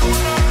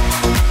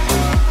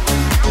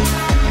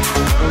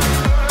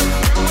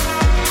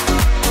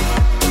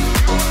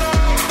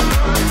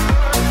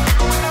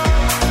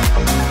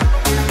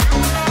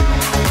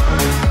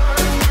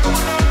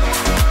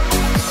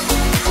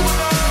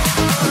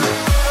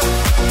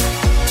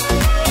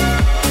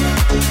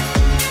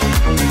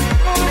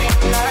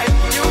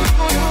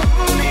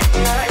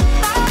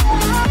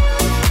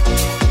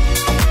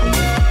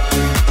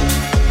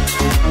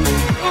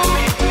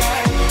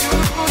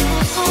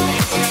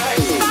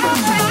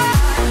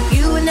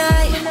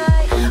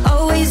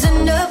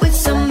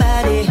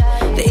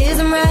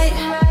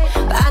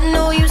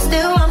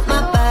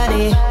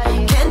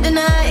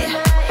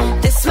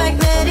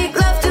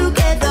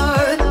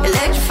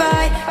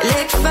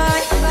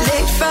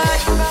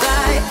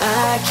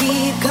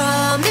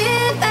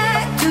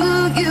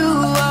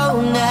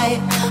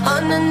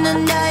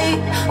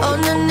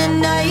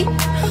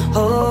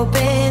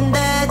 Hoping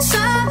that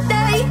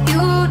someday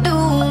you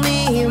do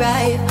me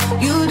right,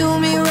 you do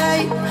me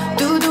right,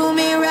 do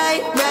me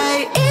right,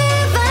 right.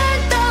 Even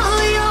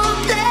though you're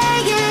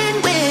playing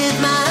with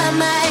my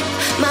mind,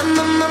 my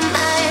mind,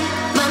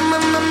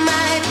 my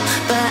mind,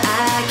 but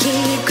I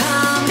keep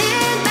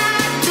coming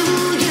back to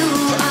you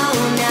all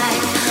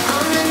night,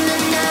 on the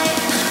night,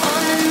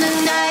 on the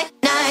night,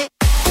 night.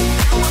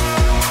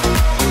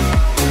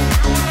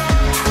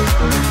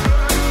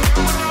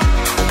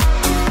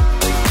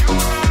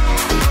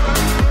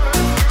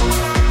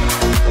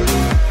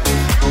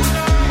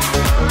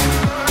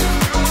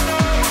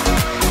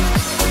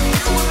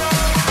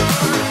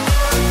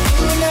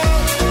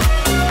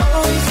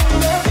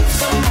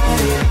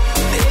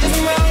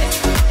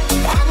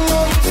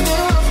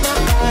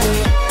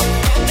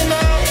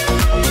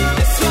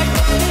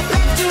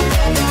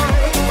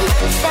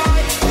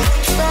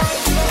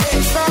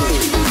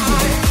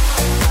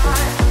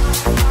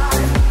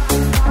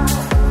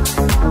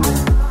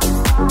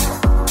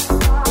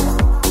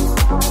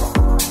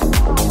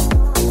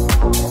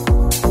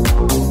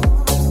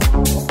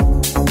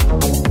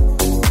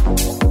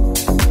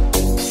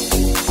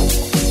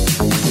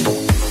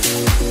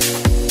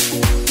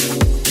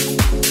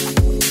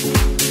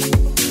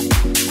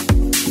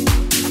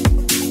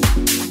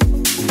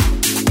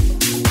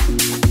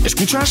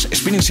 Escuchas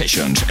Spinnin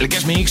Sessions, el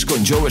guest mix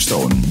con Joe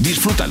Stone.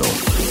 Disfrútalo.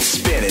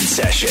 Spinnin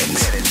Sessions.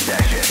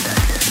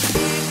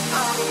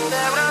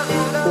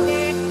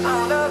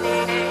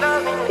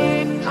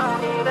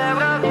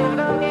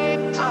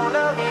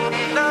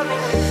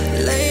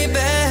 Lay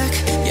back,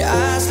 your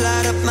eyes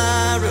light up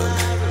my room.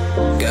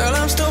 Girl,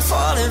 I'm still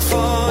falling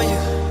for you.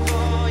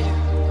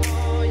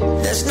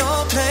 There's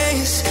no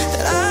place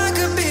that I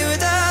could be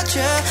without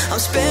you. I'm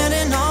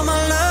spending all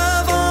my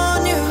love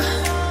on you.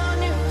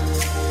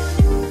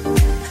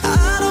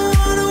 I don't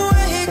wanna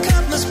wake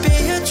up, must be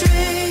a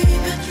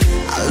dream.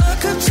 I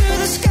look up to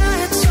the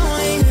sky, it's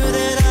only you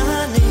that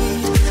I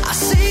need. I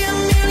see a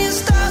million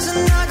stars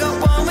and I got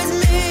one with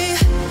me.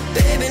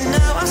 Baby,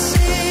 now I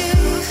see.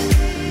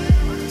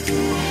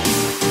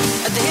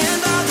 At the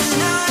end of the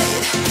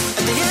night,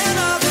 at the end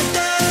of the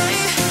day,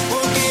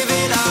 we'll give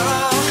it our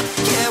all.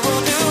 Yeah,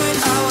 we'll do it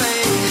our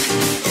way.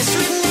 It's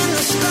written in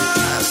the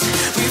stars.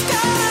 We've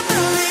got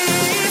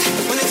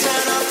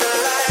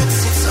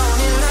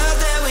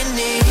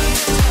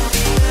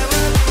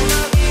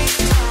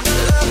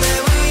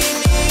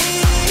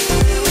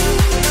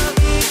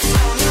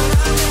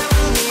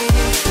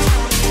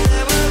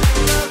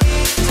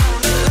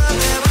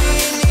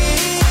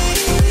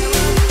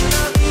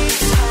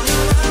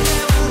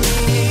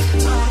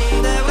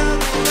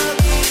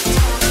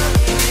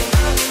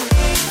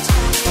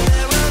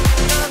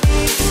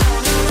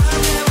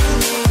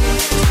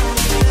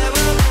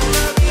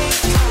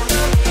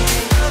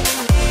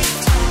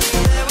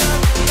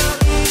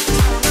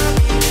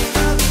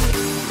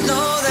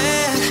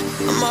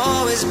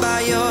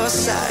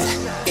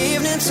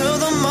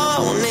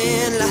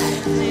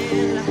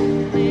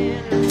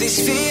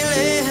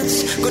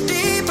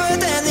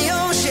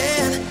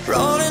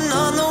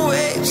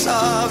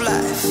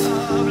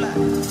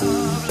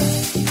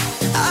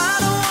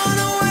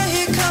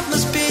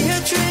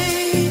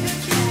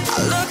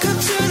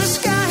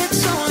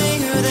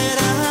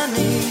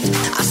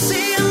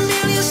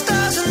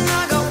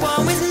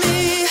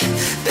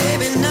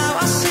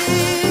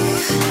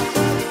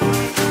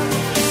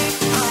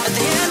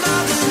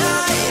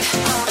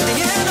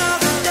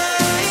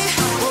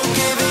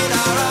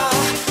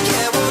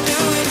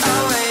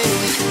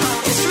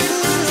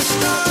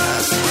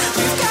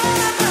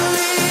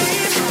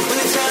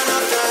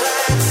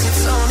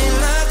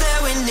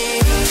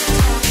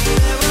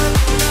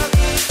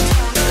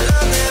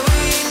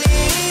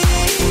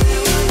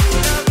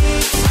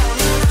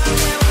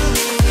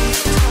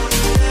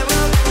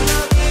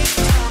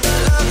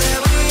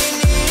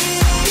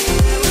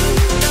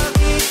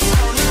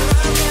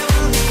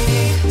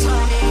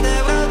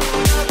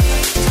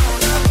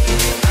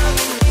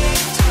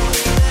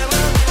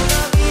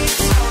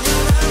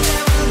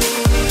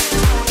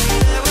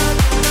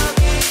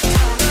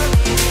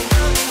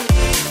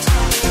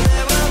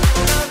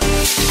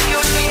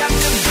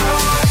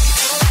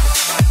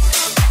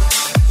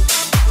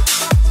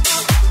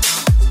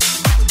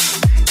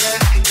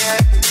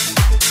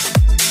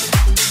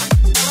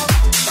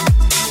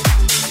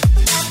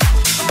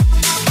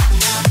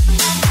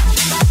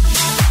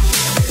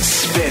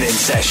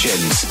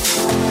Sessions.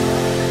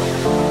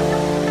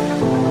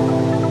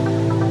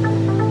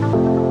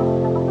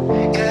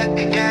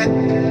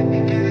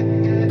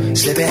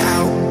 Slipping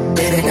out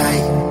late at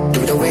night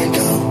through the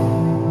window.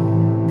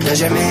 Does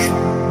your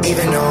man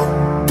even know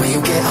when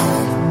you get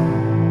home?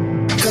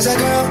 'Cause a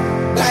girl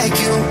like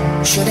you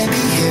shouldn't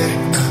be here.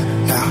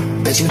 Nah,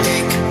 bet you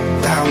think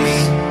about me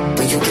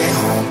when you get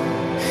home.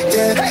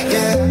 Yeah,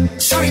 yeah.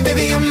 Sorry,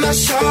 baby, I'm not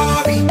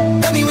sorry.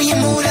 Love me when you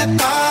move that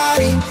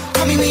body.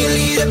 Call me when you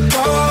leave the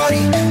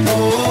party.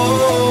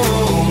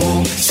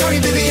 Oh, sorry,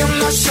 baby, I'm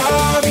not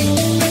sorry.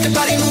 Make the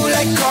body move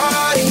like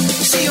Cardi.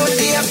 See you at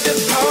the after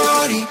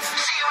party.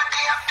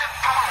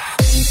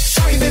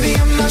 Sorry, baby,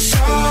 I'm not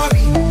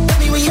sorry. Love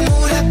me when you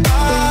move that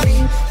body.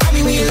 Call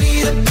me when you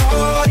leave the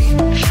party.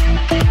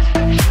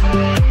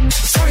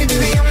 Sorry,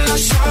 baby, I'm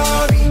not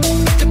sorry.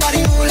 Make the body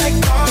move like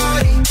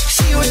Cardi.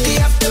 See you at the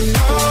after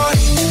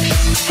party.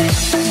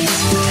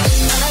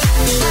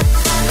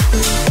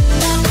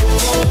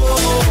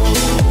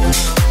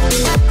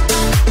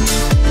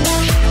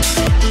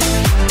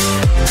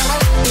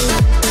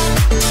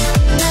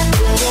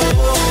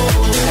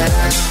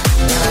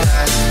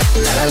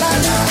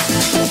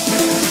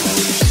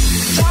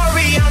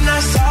 Sorry, I'm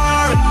not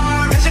sorry.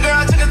 That's your girl,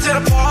 I took her to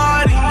the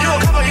party. You a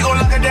couple, you gon'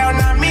 lock her down,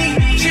 not me.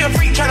 She a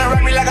freak tryna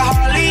ride me like a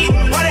Harley.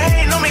 Why they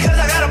hating on me? 'Cause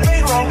I got a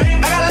bankroll.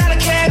 I got a lot of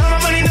cash, all my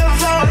money never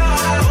flow.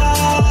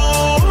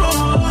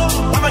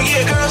 Ooh, I'ma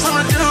get a girl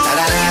something to do. La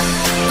la la,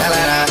 la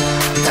la la,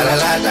 la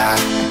la la.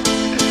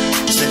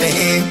 Slipping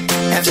in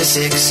after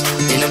 6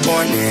 in the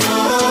morning.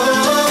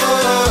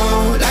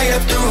 Oh, light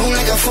up the room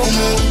like a full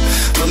moon.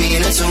 Put me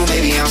in a tune,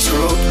 baby, I'm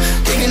screwed.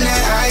 Thinking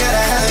that I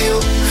gotta have you.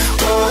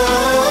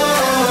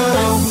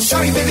 Oh,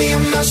 sorry, baby,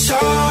 I'm not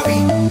sorry.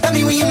 Love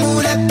me when you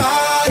move that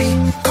body.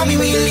 Call me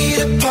when you leave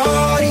the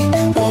party.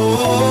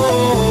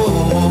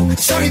 Oh,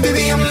 sorry,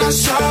 baby, I'm not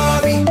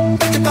sorry.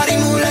 Make the body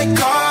move like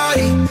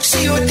Cardi.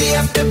 See you at the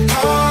after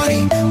party.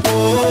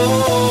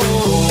 Oh,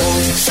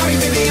 sorry,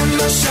 baby, I'm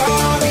not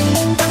sorry.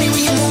 Love me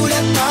when you move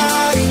that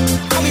body.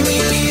 Call me when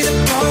you leave the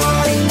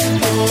party.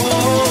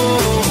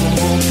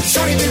 Oh,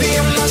 sorry, baby,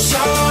 I'm not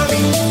sorry.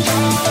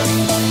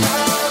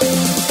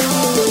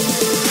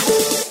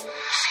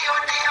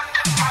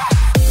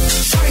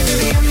 Sorry,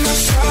 baby, I'm not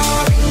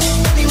sorry.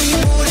 Love me when you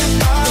move that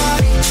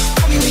body.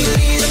 Call me when you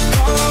leave the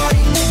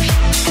party.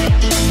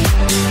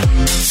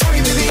 Sorry,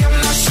 baby, I'm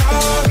not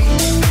sorry.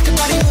 Make the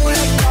body move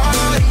like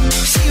Cardi.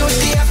 See you at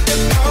the after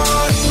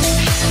party.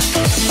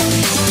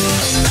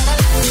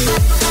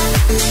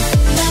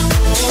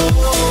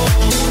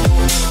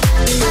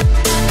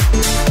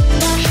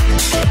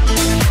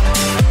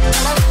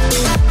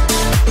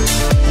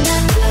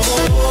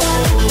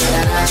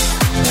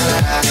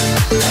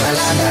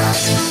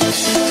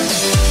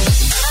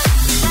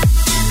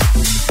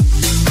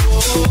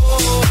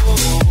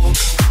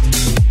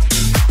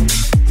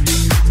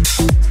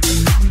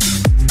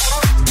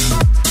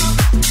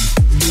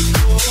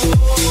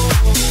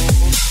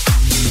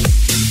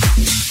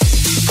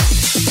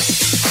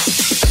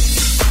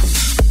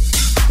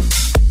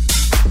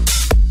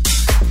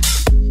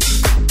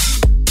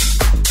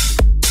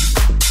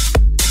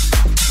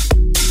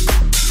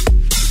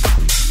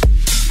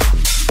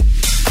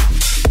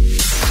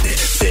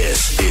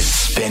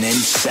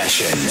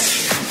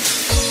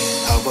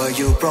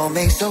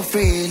 Make so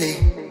freely,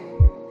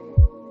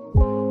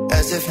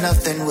 as if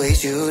nothing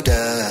weighs you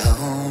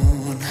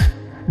down.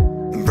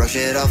 Brush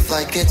it off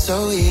like it's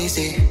so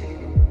easy.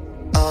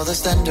 All the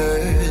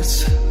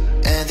standards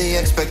and the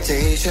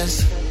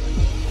expectations,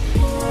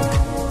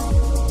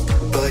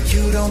 but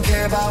you don't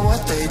care about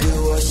what they do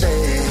or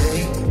say.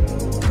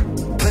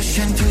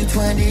 Pushing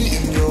 220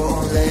 in your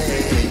own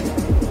lane,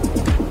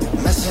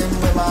 messing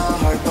with my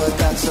heart, but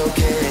that's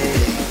okay.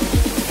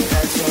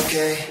 That's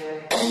okay.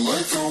 I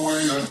like the way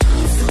you're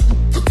different,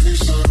 the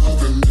piece that I've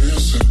been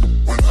missing.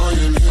 When I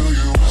inhale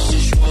you, it's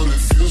just what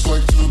it feels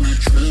like to be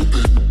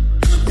tripping.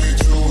 Hit me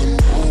to a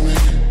know me,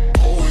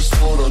 always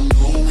thought I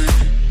knew me.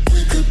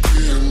 We could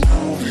be a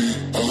movie.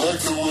 I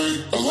like the way,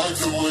 I like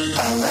the way.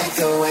 I like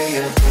the way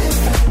you're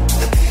different,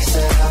 the piece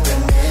that I've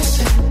been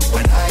missing.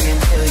 When I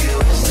inhale you,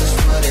 it's just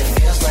what it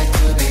feels like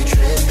to be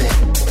tripping.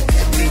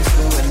 Hit me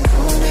to a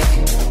know me,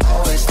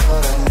 always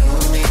thought I knew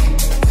me.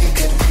 We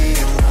could be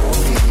a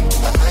movie.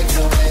 I like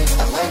the way,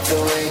 I like the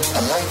way,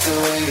 I like the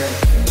way you're.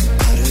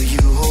 How do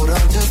you hold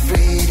on to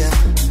freedom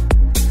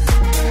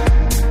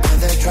when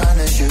they're trying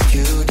to shoot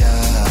you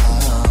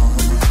down?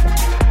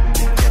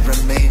 Yet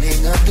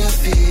remaining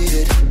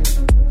undefeated,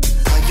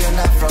 like you're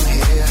not from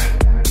here,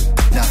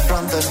 not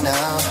from the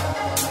now.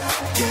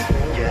 Yeah,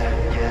 yeah,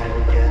 yeah,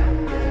 yeah.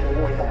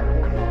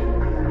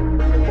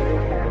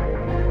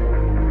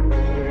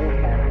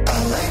 I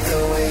like the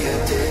way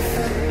you're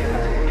different.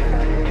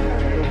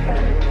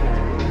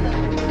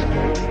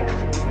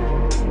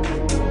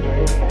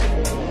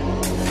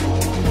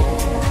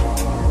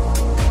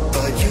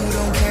 But you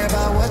don't care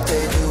about what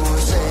they do or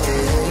say.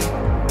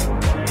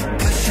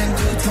 Pushing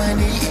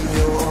 220 in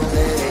your own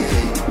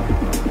lane,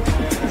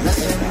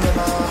 messing with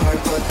my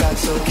heart, but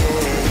that's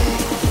okay.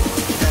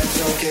 That's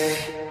okay.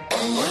 I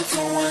like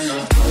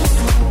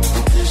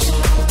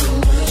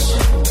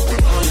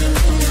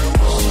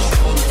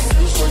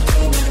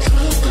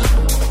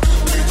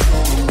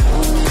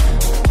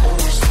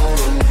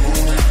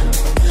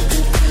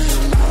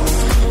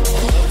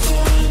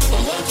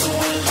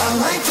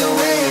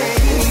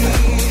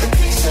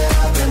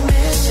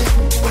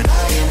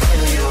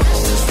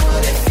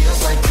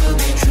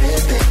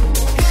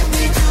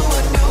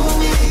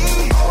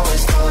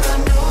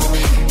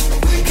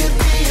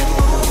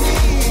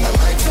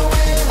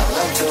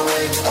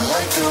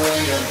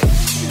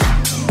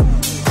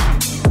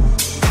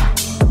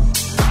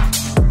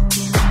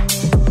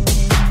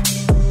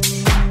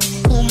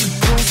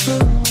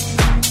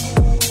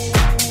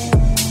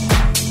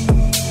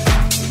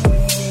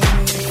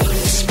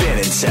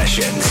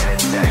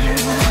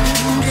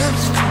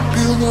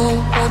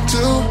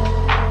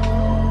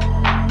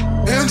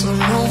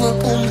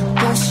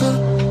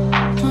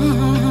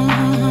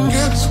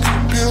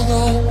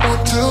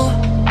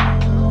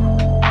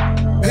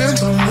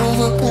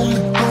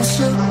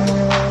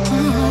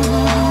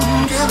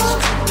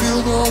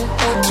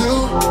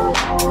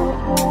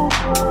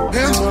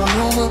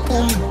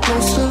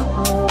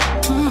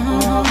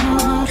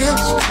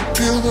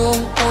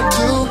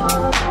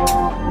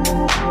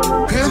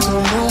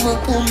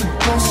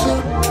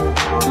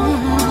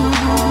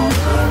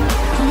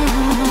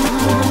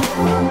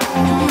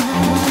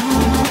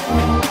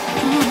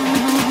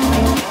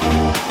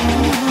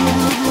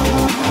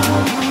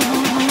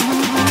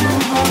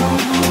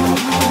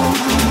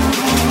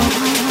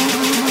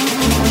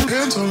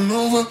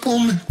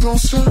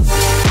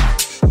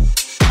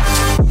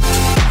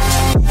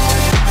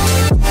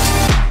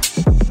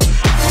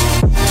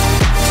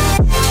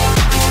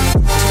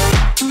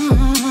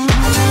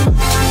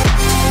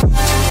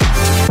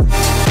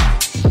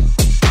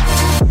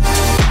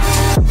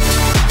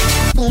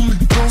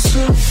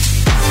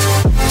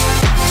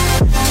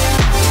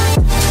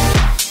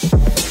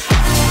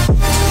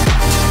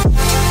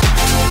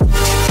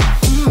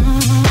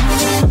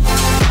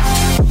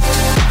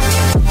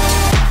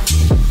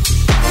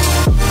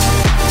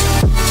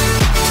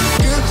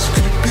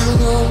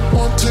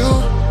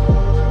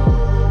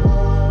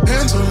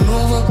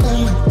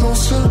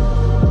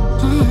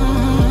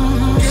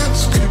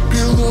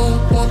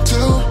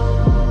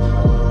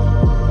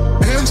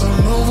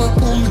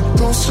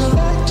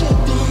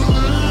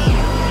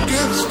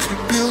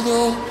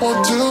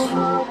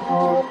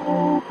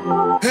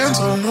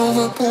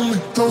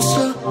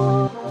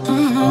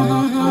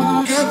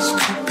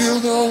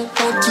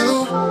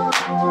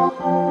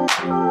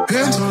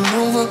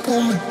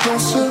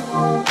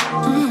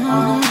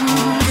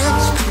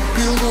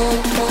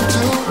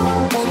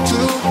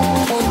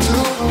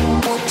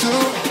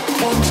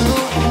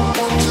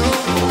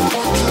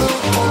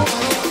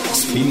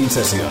Spinnin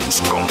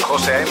Sessions con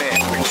José A.M.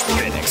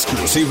 en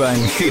exclusiva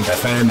en Hit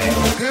FM.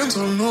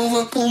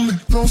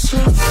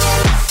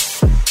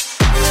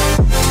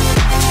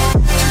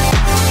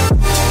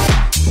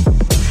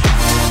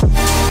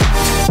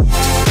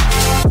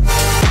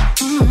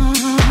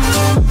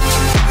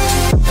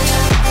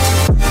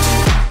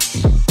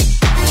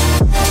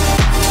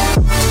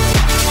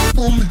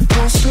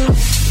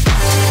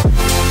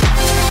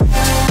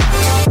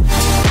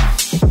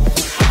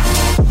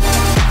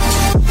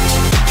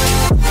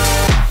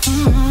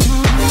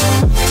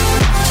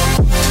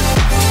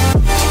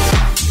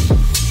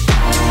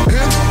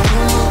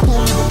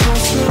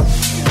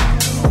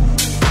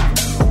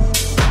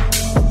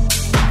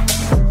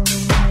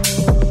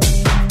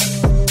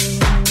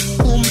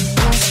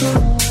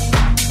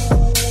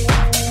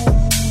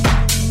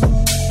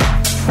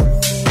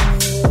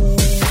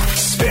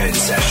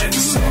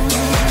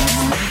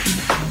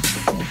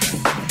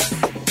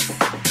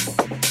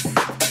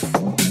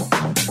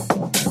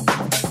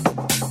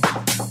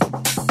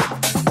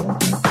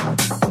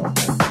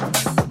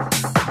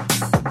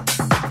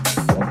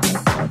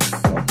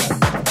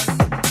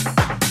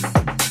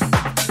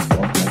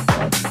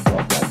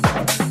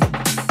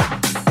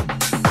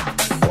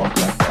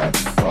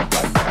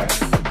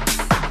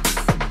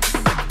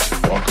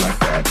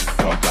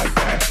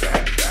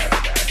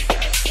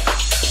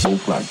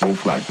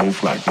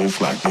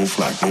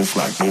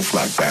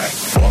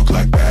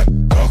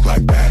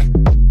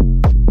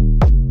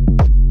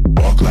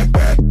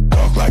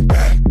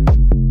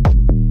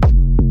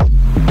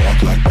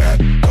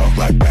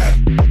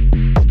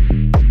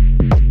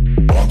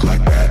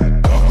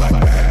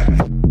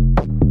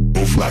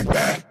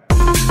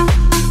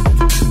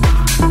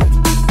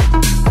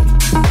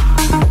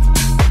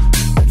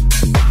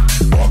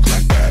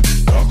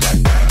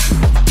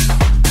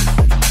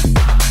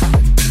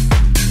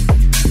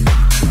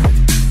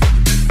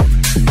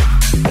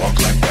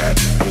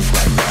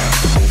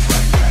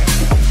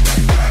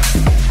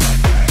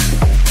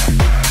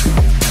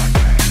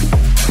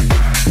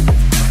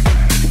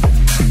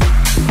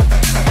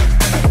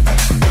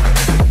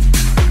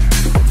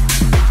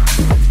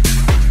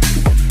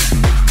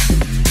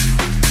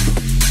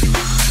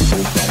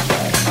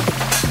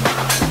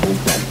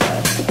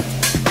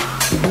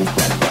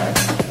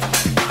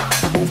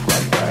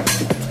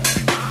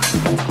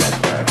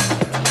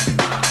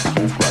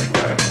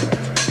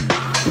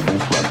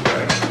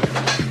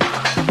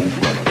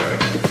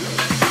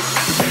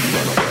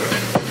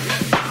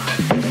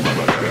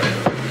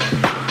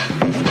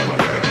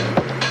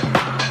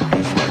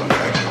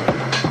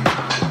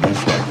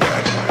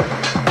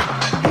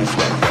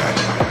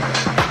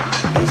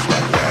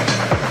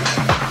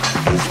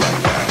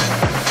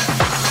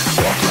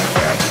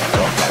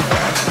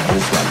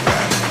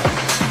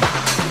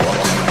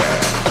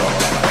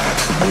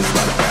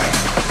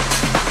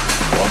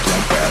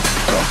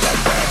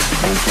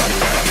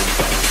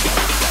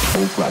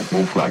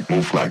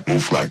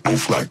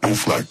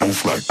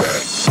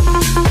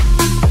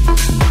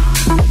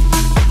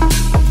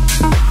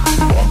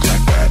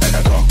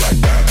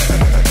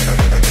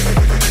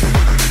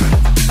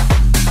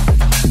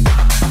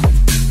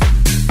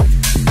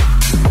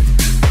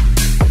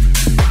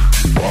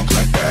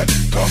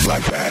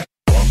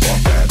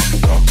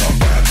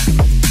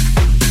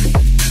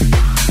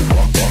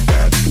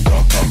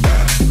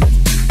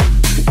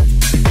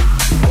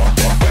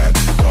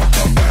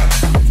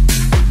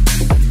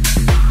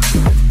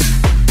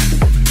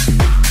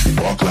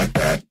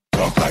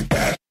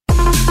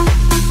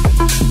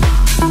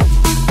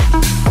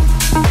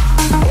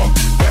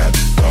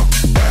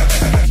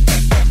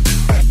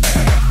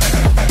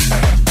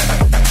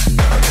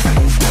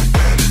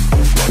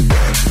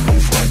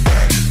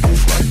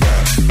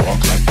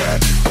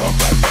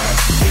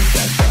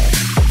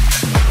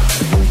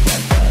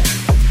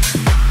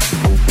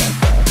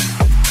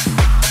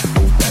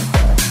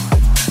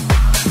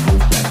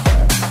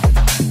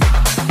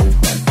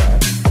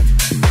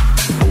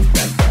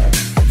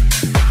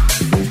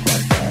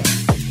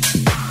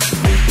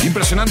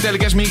 El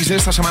guest mix de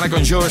esta semana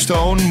con Joe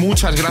Stone.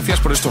 Muchas gracias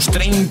por estos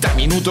 30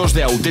 minutos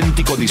de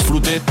auténtico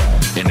disfrute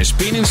en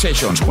Spinnin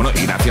Sessions. Bueno,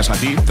 y gracias a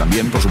ti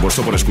también, por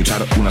supuesto, por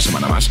escuchar una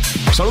semana más.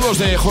 Saludos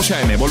de José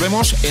A.M.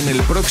 Volvemos en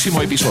el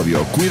próximo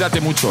episodio.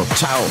 Cuídate mucho.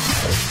 Chao.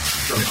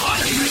 From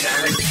hot new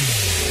talent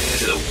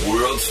to the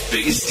world's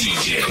biggest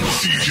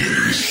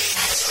DJs.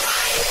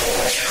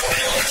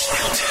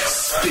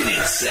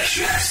 Spinnin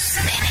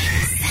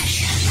Sessions.